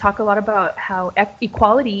work, we talk a lot about how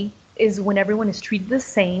equality is when everyone is treated the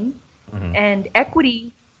same, and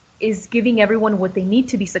equity is giving everyone what they need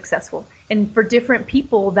to be successful. And for different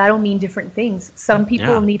people, that'll mean different things. Some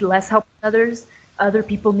people need less help than others. Other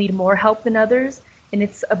people need more help than others. And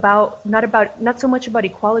it's not so much about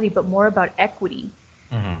equality, but more about equity.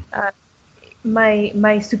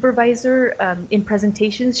 My supervisor in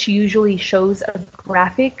presentations, she usually shows a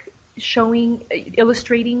graphic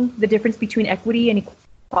illustrating the difference between equity and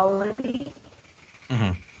equality.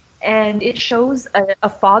 And it shows a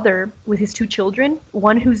father with his two children,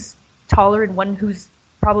 one who's taller and one who's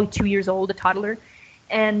probably 2 years old, a toddler,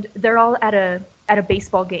 and they're all at a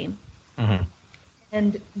baseball game.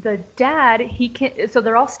 And the dad, so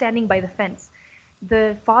they're all standing by the fence.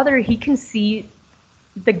 The father, he can see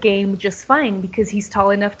the game just fine because he's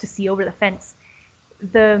tall enough to see over the fence.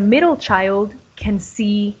 The middle child can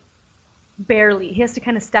see barely. He has to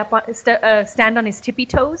kind of stand on his tippy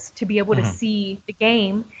toes to be able to see the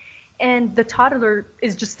game. And the toddler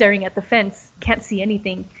is just staring at the fence, can't see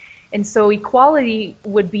anything. And so equality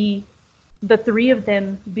would be the three of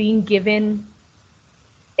them being given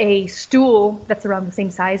a stool that's around the same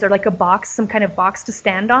size, or like a box, some kind of box to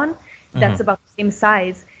stand on that's about the same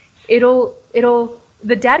size.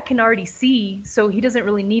 The dad can already see, so he doesn't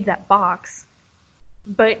really need that box.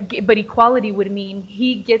 But equality would mean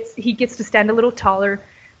he gets to stand a little taller.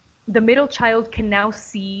 The middle child can now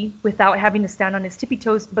see without having to stand on his tippy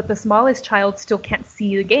toes, but the smallest child still can't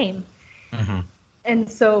see the game. And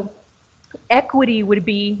so equity would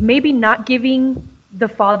be maybe not giving the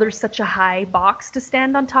father such a high box to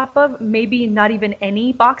stand on top of, maybe not even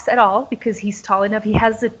any box at all because he's tall enough. He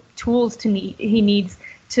has the tools he needs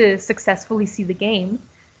to successfully see the game.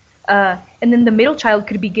 And then the middle child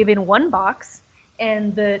could be given one box,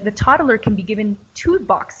 and the toddler can be given two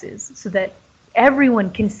boxes so that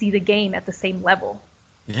everyone can see the game at the same level.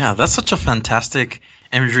 Yeah, that's such a fantastic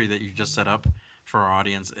imagery that you just set up for our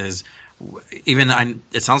audience.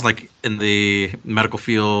 It sounds like in the medical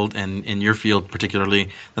field and in your field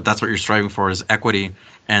particularly, that's what you're striving for is equity.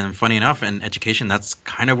 And funny enough, in education, that's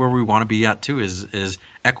kind of where we want to be at too, is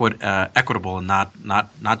equitable and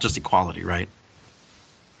not just equality, right?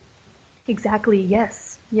 Exactly.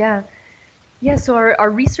 Yes. Yeah. So our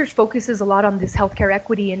research focuses a lot on this healthcare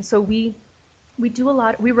equity, and so we do a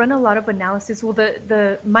lot. We run a lot of analysis.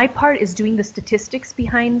 Well, my part is doing the statistics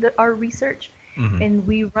behind our research. And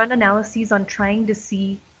we run analyses on trying to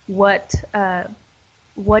see what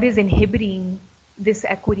is inhibiting this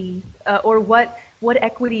equity, or what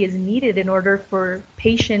equity is needed in order for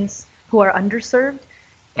patients who are underserved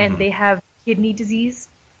and they have kidney disease,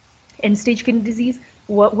 end-stage kidney disease.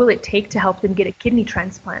 What will it take to help them get a kidney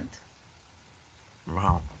transplant?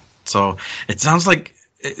 Wow. So it sounds like,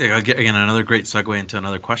 again, another great segue into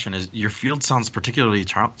another question is your field sounds particularly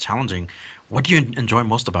challenging. What do you enjoy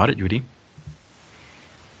most about it, Judy?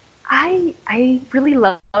 I really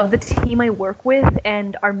love the team I work with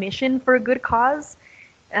and our mission for a good cause,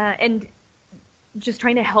 and just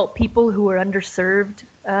trying to help people who are underserved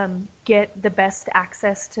get the best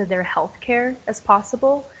access to their health care as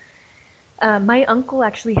possible. My uncle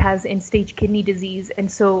actually has end-stage kidney disease,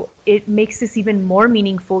 and so it makes this even more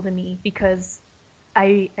meaningful to me because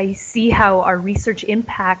I see how our research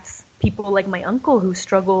impacts people like my uncle who are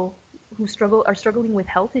struggling with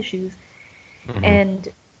health issues.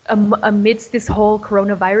 And amidst this whole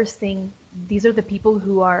coronavirus thing, these are the people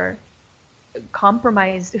who are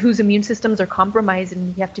compromised, whose immune systems are compromised,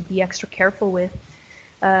 and you have to be extra careful with.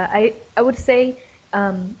 I would say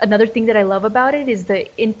another thing that I love about it is the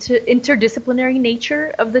interdisciplinary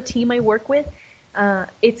nature of the team I work with.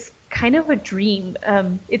 It's kind of a dream.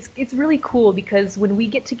 It's really cool because when we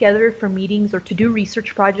get together for meetings or to do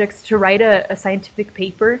research projects, to write a scientific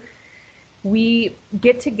paper, we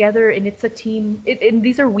get together, and it's a team, and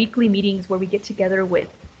these are weekly meetings where we get together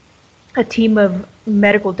with a team of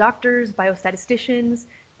medical doctors, biostatisticians,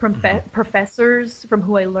 professors from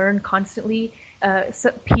who I learn constantly,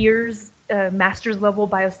 peers, master's level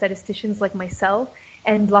biostatisticians like myself,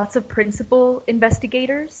 and lots of principal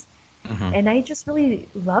investigators. And I just really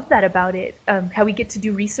love that about it, how we get to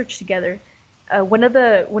do research together. One of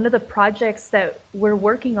the projects that we're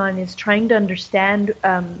working on is trying to understand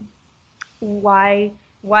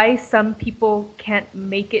why some people can't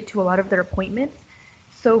make it to a lot of their appointments.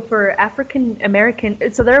 So for African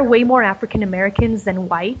American, so there are way more African Americans than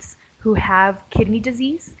whites who have kidney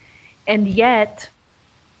disease, and yet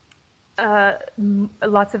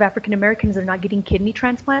lots of African Americans are not getting kidney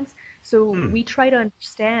transplants. So we try to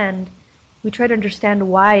understand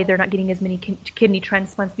why they're not getting as many kidney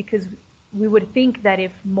transplants, because we would think that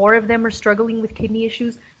if more of them are struggling with kidney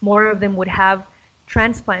issues, more of them would have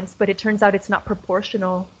transplants, but it turns out it's not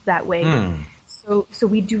proportional that way. So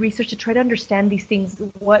we do research to try to understand these things.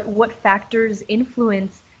 What factors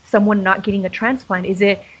influence someone not getting a transplant? Is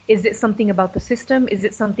it something about the system? Is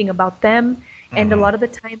it something about them? And a lot of the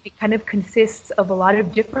time it kind of consists of a lot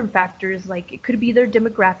of different factors. Like it could be their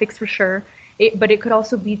demographics for sure, but it could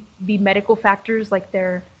also be medical factors like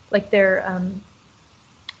their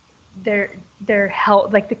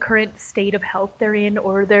health, like the current state of health they're in,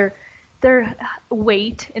 or their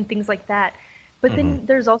weight and things like that. But then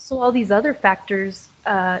there's also all these other factors,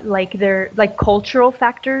 like cultural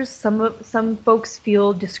factors. Some folks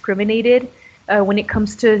feel discriminated when it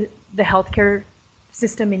comes to the healthcare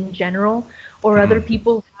system in general, or other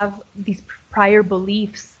people have these prior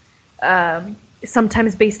beliefs,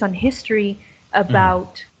 sometimes based on history,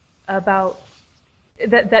 about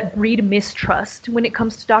that breed mistrust when it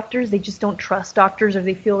comes to doctors. They just don't trust doctors, or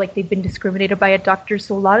they feel like they've been discriminated by a doctor.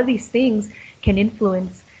 So a lot of these things can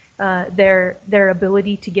influence their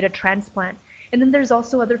ability to get a transplant. And then there's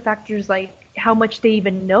also other factors like how much they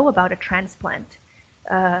even know about a transplant,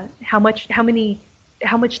 how much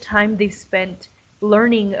time they've spent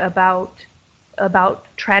learning about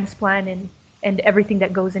transplant and everything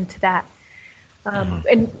that goes into that.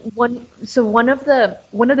 And one of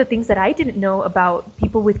the things that I didn't know about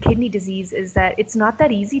people with kidney disease is that it's not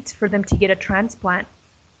that easy for them to get a transplant.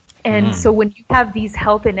 And so when you have these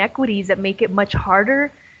health inequities that make it much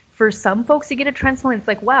harder for some folks to get a transplant, it's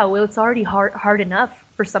like, wow, well, it's already hard enough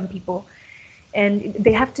for some people. And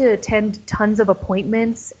they have to attend tons of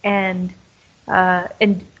appointments and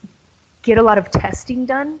get a lot of testing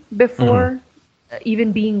done before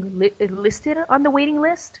even being listed on the waiting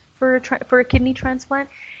list for a kidney transplant.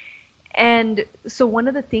 And so one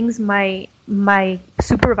of the things my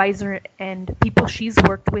supervisor and people she's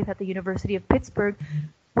worked with at the University of Pittsburgh,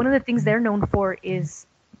 one of the things they're known for is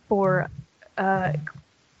for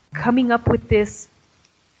coming up with this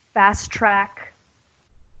fast track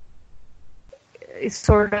they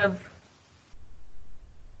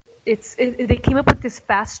came up with this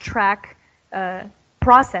fast track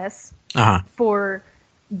process for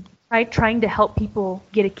trying to help people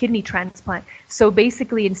get a kidney transplant. So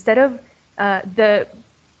basically, instead of the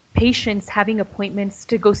patients having appointments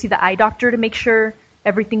to go see the eye doctor to make sure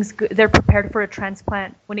everything's good, they're prepared for a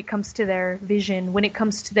transplant when it comes to their vision, when it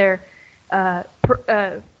comes to their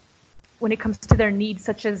needs,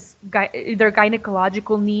 such as their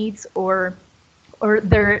gynecological needs or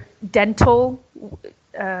their dental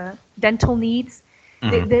needs.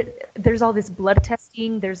 There's all this blood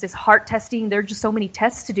testing, there's this heart testing, there are just so many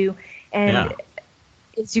tests to do. And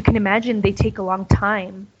as you can imagine, they take a long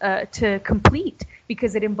time to complete,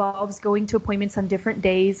 because it involves going to appointments on different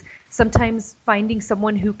days, sometimes finding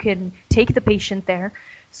someone who can take the patient there.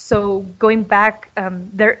 So going back,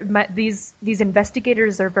 these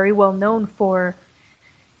investigators are very well known for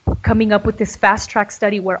coming up with this fast track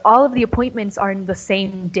study where all of the appointments are in the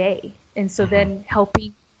same day. And so then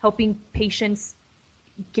helping patients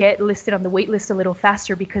get listed on the wait list a little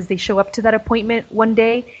faster, because they show up to that appointment one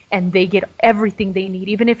day and they get everything they need,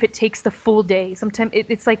 even if it takes the full day. Sometimes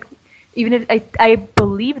it's like, even if I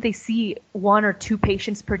believe they see 1 or 2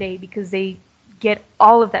 patients per day, because they get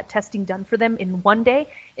all of that testing done for them in one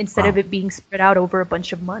day instead of it being spread out over a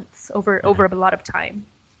bunch of months, over a lot of time.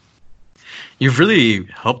 You've really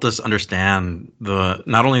helped us understand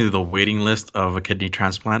not only the waiting list of a kidney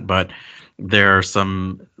transplant, but there are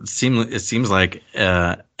it seems like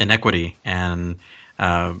inequity and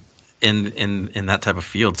in that type of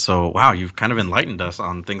field. So wow, you've kind of enlightened us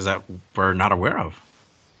on things that we're not aware of.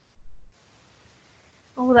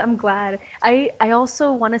 Oh, I'm glad. I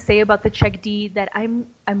also want to say about the CHEK-D that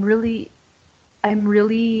I'm really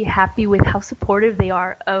happy with how supportive they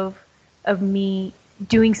are of me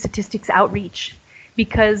doing statistics outreach,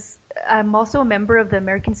 because I'm also a member of the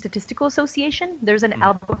American Statistical Association. There's an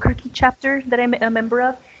Albuquerque chapter that I'm a member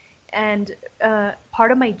of, and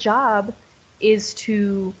part of my job is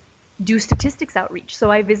to do statistics outreach. So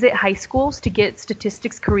I visit high schools to get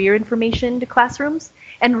statistics career information to classrooms,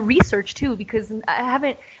 and research too, because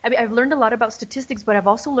I've learned a lot about statistics, but I've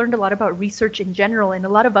also learned a lot about research in general and a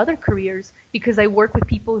lot of other careers, because I work with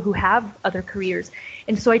people who have other careers.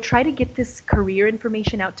 And so I try to get this career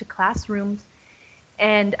information out to classrooms,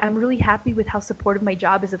 and I'm really happy with how supportive my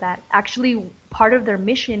job is of that. Actually, part of their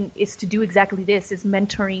mission is to do exactly this, is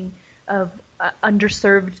mentoring of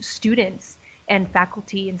underserved students and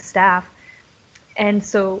faculty and staff. And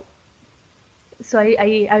so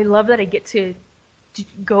I love that I get to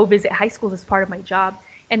go visit high schools as part of my job.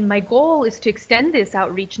 And my goal is to extend this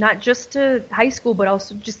outreach, not just to high school, but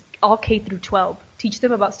also just all K through 12. Teach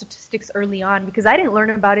them about statistics early on, because I didn't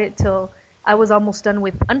learn about it till I was almost done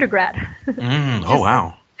with undergrad. Oh,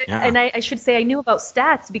 wow. Yeah. And I should say I knew about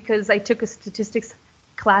stats because I took a statistics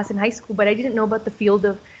class in high school, but I didn't know about the field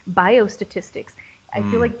of biostatistics. I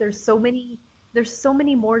feel like there's so many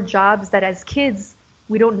more jobs that as kids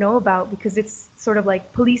we don't know about, because it's sort of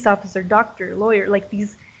like police officer, doctor, lawyer, like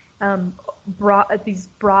these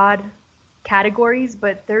broad categories,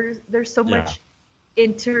 but there's so much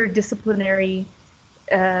interdisciplinary,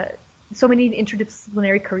 so many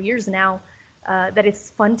interdisciplinary careers now, that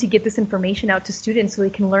it's fun to get this information out to students so they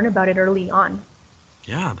can learn about it early on.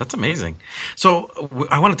 Yeah, that's amazing. So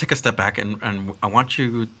I want to take a step back, and I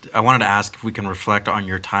wanted to ask if we can reflect on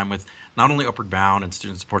your time with not only Upward Bound and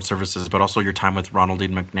Student Support Services, but also your time with Ronald D.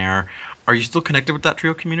 McNair. Are you still connected with that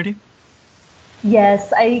TRIO community?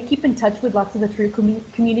 Yes, I keep in touch with lots of the TRIO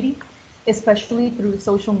community, especially through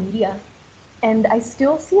social media. And I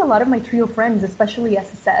still see a lot of my TRIO friends, especially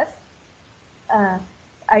SSS.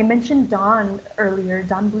 I mentioned Dawn earlier,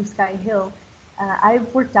 Dawn Blue Sky Hill.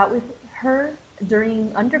 I've worked out with her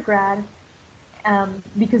during undergrad,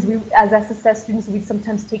 because we, as SSS students, we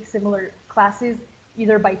sometimes take similar classes,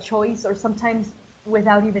 either by choice or sometimes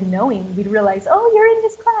without even knowing. We'd realize, oh, you're in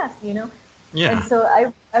this class, you know? Yeah. And so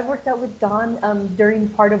I've worked out with Dawn during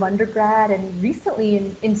part of undergrad, and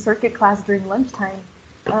recently in circuit class during lunchtime.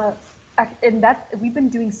 And that we've been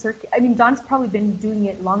doing circuit. I mean, Dawn's probably been doing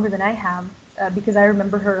it longer than I have, because I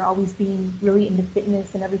remember her always being really into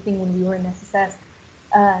fitness and everything when we were in SSS.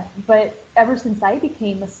 But ever since I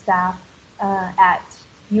became a staff at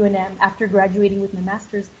UNM after graduating with my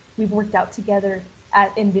master's, we've worked out together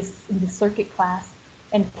in this circuit class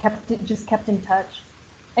and kept in touch.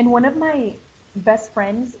 And one of my best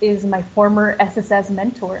friends is my former SSS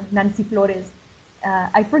mentor, Nancy Flores.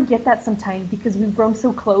 I forget that sometimes because we've grown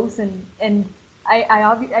so close, and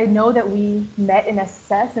I know that we met in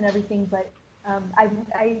SSS and everything, but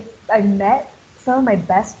I've met some of my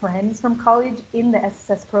best friends from college in the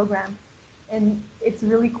SSS program, and it's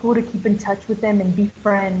really cool to keep in touch with them and be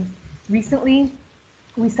friends. Recently,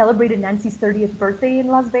 we celebrated Nancy's 30th birthday in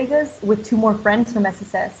Las Vegas with two more friends from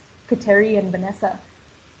SSS, Kateri and Vanessa.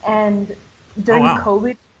 And during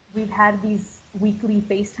COVID, we've had these weekly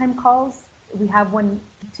FaceTime calls. We have one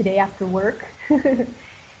today after work,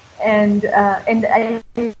 and I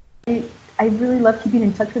really love keeping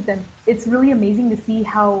in touch with them. It's really amazing to see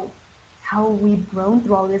how we've grown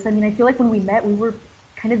through all this. I mean, I feel like when we met, we were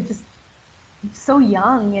kind of just so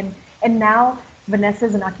young, and now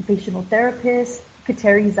Vanessa's an occupational therapist,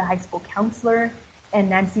 Kateri's a high school counselor, and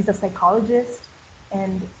Nancy's a psychologist,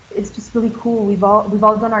 and it's just really cool. We've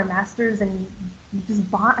all done our masters, and just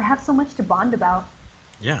have so much to bond about.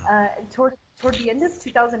 Yeah. Toward the end of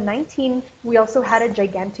 2019, we also had a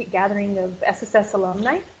gigantic gathering of SSS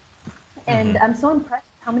alumni, and I'm so impressed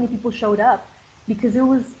how many people showed up, because it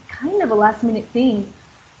was kind of a last-minute thing.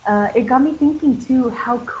 It got me thinking too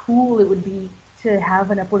how cool it would be to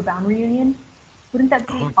have an Upward Bound reunion. Wouldn't that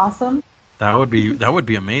be awesome? That would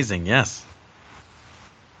be amazing. Yes.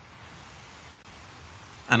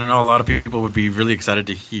 And I know a lot of people would be really excited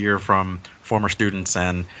to hear from former students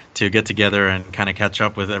and to get together and kind of catch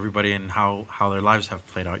up with everybody and how their lives have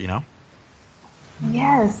played out, you know?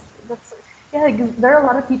 Yes. Like, there are a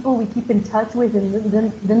lot of people we keep in touch with, and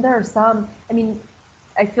then there are some, I mean,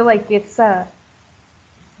 I feel like it's,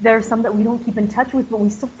 there are some that we don't keep in touch with, but we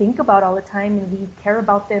still think about all the time, and we care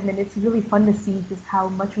about them, and it's really fun to see just how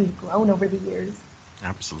much we've grown over the years.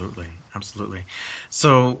 Absolutely.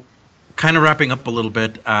 So, kind of wrapping up a little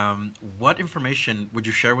bit, what information would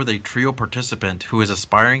you share with a TRIO participant who is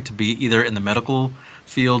aspiring to be either in the medical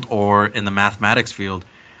field or in the mathematics field?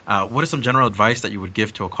 What is some general advice that you would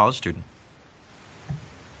give to a college student?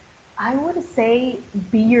 I would say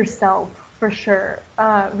be yourself. for sure,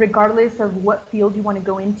 regardless of what field you want to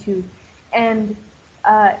go into, and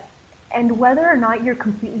whether or not you're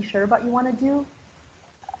completely sure about what you want to do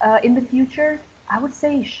in the future. I would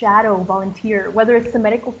say shadow, volunteer, whether it's the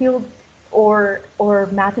medical field or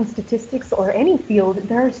math and statistics or any field.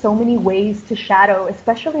 There are so many ways to shadow,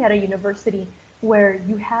 especially at a university where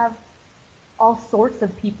you have all sorts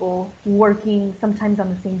of people working sometimes on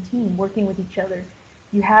the same team, working with each other.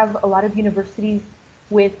 You have a lot of universities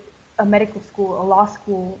with a medical school, a law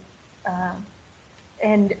school,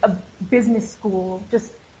 and a business school,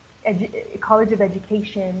 just college of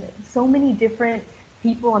education, so many different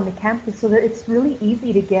people on the campus, so that it's really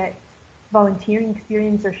easy to get volunteering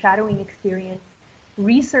experience or shadowing experience,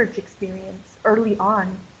 research experience early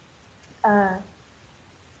on.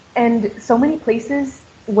 And so many places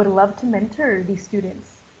would love to mentor these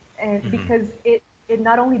students, and because it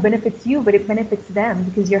not only benefits you, but it benefits them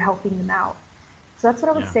because you're helping them out. So that's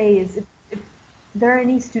what I would say is, if there are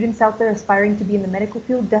any students out there aspiring to be in the medical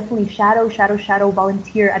field, definitely shadow,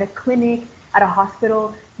 volunteer at a clinic, at a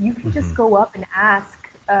hospital. You can just go up and ask.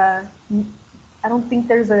 I don't think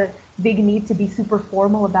there's a big need to be super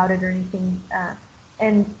formal about it or anything.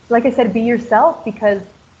 And like I said, be yourself, because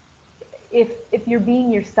if you're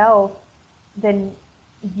being yourself, then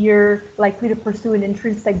you're likely to pursue an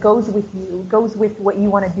interest that goes with you, goes with what you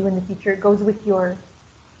want to do in the future, goes with your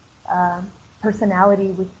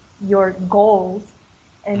personality, with your goals.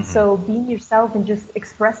 And so being yourself and just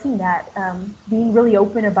expressing that, being really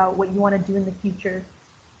open about what you want to do in the future.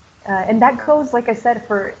 And that goes, like I said,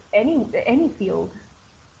 for any field.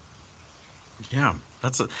 Yeah,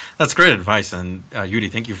 that's great advice. And Judy,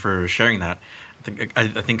 thank you for sharing that.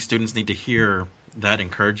 I think students need to hear that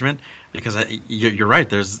encouragement, because you're right.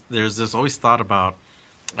 There's this always thought about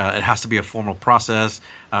it has to be a formal process.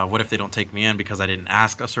 What if they don't take me in because I didn't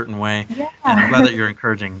ask a certain way? Yeah. And I'm glad that you're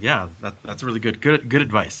encouraging. Yeah, that's really good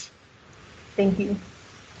advice. Thank you.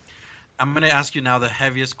 I'm going to ask you now the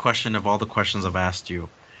heaviest question of all the questions I've asked you.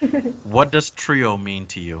 What does TRIO mean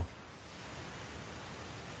to you?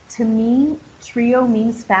 To me, TRIO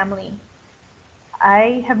means family.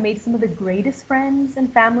 I have made some of the greatest friends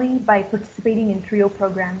and family by participating in TRIO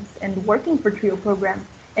programs and working for TRIO programs,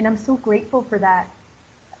 and I'm so grateful for that.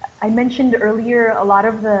 I mentioned earlier a lot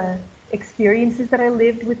of the experiences that I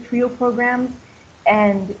lived with TRIO programs,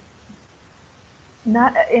 and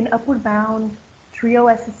not in Upward Bound, TRIO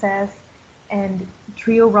SSS, and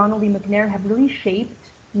TRIO Ronald E. McNair have really shaped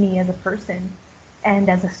me as a person, and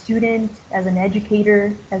as a student, as an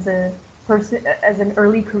educator, as a person, as an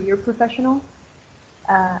early career professional.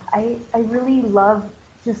 I really love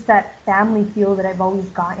just that family feel that I've always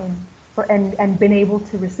gotten and been able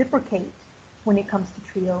to reciprocate when it comes to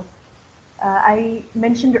TRIO. I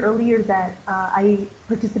mentioned earlier that I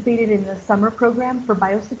participated in the summer program for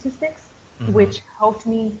biostatistics, which helped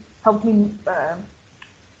me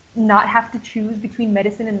not have to choose between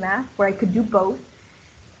medicine and math, where I could do both.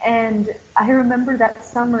 And I remember that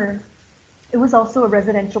summer, it was also a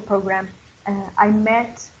residential program.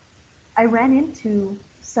 I ran into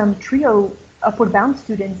some TRIO Upward Bound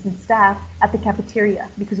students and staff at the cafeteria,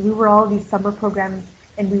 because we were all these summer programs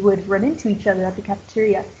and we would run into each other at the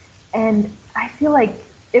cafeteria. And I feel like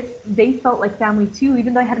if they felt like family too,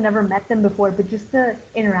 even though I had never met them before, but just the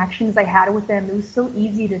interactions I had with them, it was so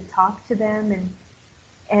easy to talk to them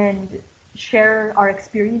and share our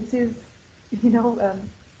experiences,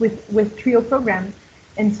 with TRIO programs.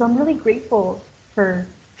 And so I'm really grateful for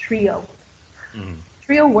TRIO.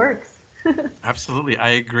 TRIO works. Absolutely. I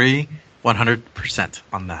agree 100%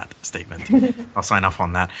 on that statement. I'll sign off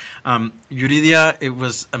on that. Yuridia, it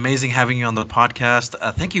was amazing having you on the podcast.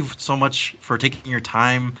 Thank you so much for taking your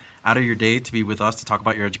time out of your day to be with us to talk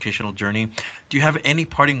about your educational journey. Do you have any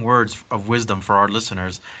parting words of wisdom for our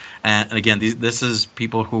listeners? And again, this is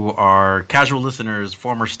people who are casual listeners,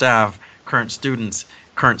 former staff, current students,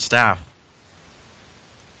 current staff.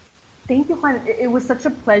 Thank you, Juan. It was such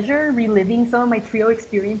a pleasure reliving some of my TRIO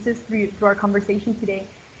experiences through our conversation today.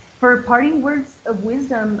 For parting words of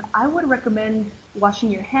wisdom, I would recommend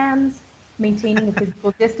washing your hands, maintaining a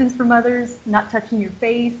physical distance from others, not touching your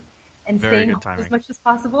face, and staying home as much as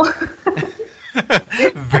possible.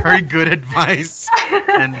 Very good advice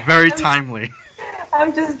and very timely.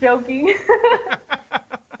 I'm just joking.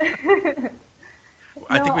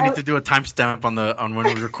 I think we need to do a timestamp on when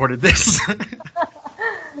we recorded this.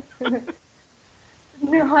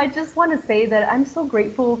 No, I just want to say that I'm so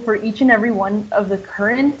grateful for each and every one of the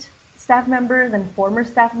current staff members and former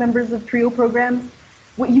staff members of TRIO programs.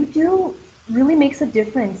 What you do really makes a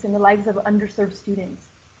difference in the lives of underserved students,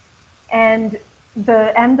 and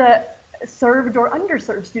the served or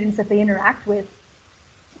underserved students that they interact with.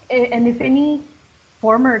 And if any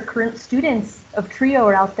former current students of TRIO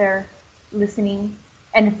are out there listening,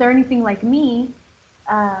 and if they're anything like me,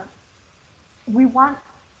 we want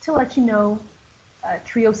to let you know,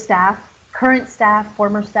 TRIO staff, current staff,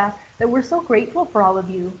 former staff, that we're so grateful for all of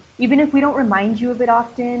you. Even if we don't remind you of it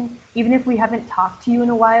often, even if we haven't talked to you in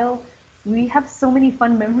a while, we have so many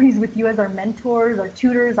fun memories with you as our mentors, our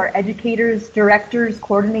tutors, our educators, directors,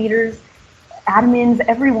 coordinators, admins,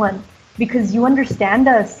 everyone, because you understand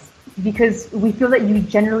us, because we feel that you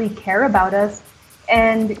generally care about us,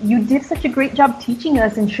 and you did such a great job teaching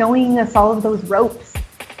us and showing us all of those ropes.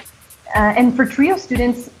 And for TRIO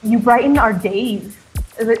students, you brighten our days.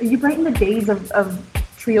 You brighten the days of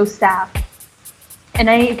TRIO staff. And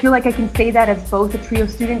I feel like I can say that as both a TRIO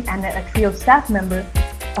student and a TRIO staff member,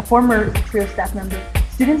 a former TRIO staff member.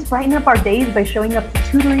 Students brighten up our days by showing up to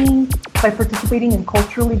tutoring, by participating in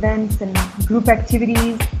cultural events and group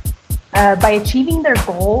activities, by achieving their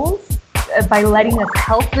goals, by letting us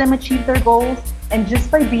help them achieve their goals, and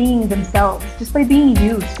just by being themselves, just by being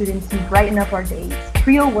you, students, you brighten up our days.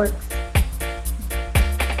 TRIO works.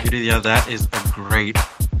 Yuridia, that is a great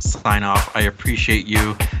sign off. I appreciate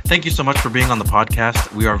you. Thank you so much for being on the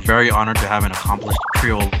podcast. We are very honored to have an accomplished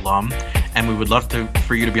TRIO alum, and we would love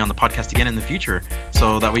for you to be on the podcast again in the future,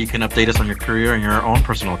 so that way you can update us on your career and your own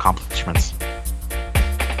personal accomplishments.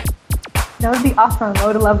 That would be awesome. I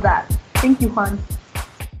would love that. Thank you, Juan.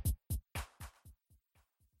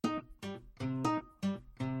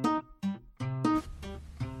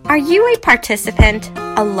 Are you a participant,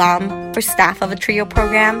 alum, or staff of a TRIO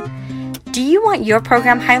program? Do you want your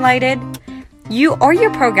program highlighted? You or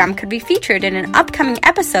your program could be featured in an upcoming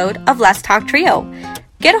episode of Let's Talk TRIO.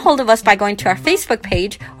 Get a hold of us by going to our Facebook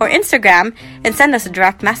page or Instagram and send us a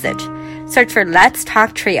direct message. Search for Let's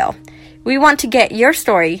Talk TRIO. We want to get your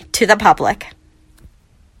story to the public.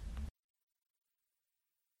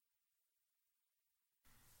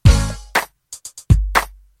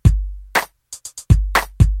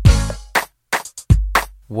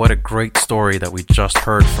 What a great story that we just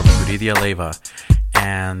heard from Yuridia Leyva,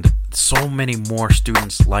 and so many more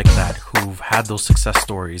students like that who've had those success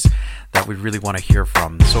stories that we really want to hear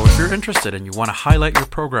from. So if you're interested and you want to highlight your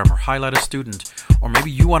program or highlight a student, or maybe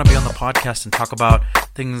you want to be on the podcast and talk about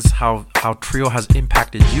things, how TRIO has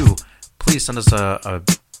impacted you, please send us a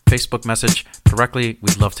Facebook message directly.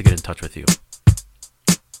 We'd love to get in touch with you.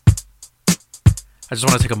 I just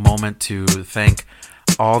want to take a moment to thank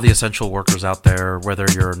all the essential workers out there, whether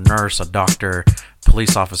you're a nurse, a doctor,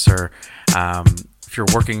 police officer, if you're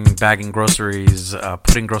working bagging groceries,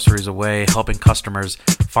 putting groceries away, helping customers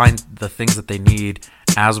find the things that they need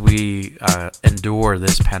as we endure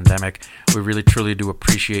this pandemic. We really, truly do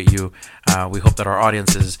appreciate you. We hope that our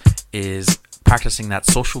audience is practicing that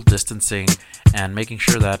social distancing and making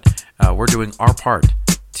sure that we're doing our part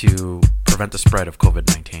to prevent the spread of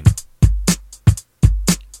COVID-19.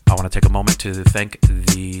 I want to take a moment to thank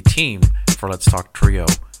the team for Let's Talk TRIO.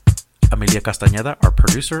 Amelia Castañeda, our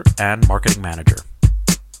producer and marketing manager.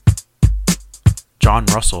 John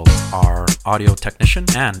Russell, our audio technician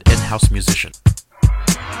and in-house musician.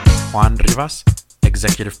 Juan Rivas,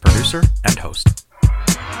 executive producer and host.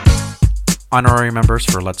 Honorary members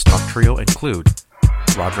for Let's Talk TRIO include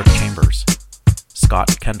Roderick Chambers,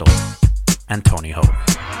 Scott Kendall, and Tony Ho.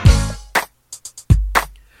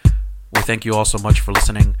 We thank you all so much for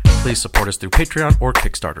listening. Please support us through Patreon or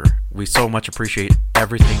Kickstarter. We so much appreciate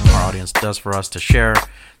everything our audience does for us to share,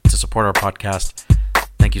 to support our podcast.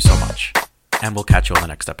 Thank you so much. And we'll catch you on the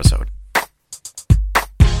next episode.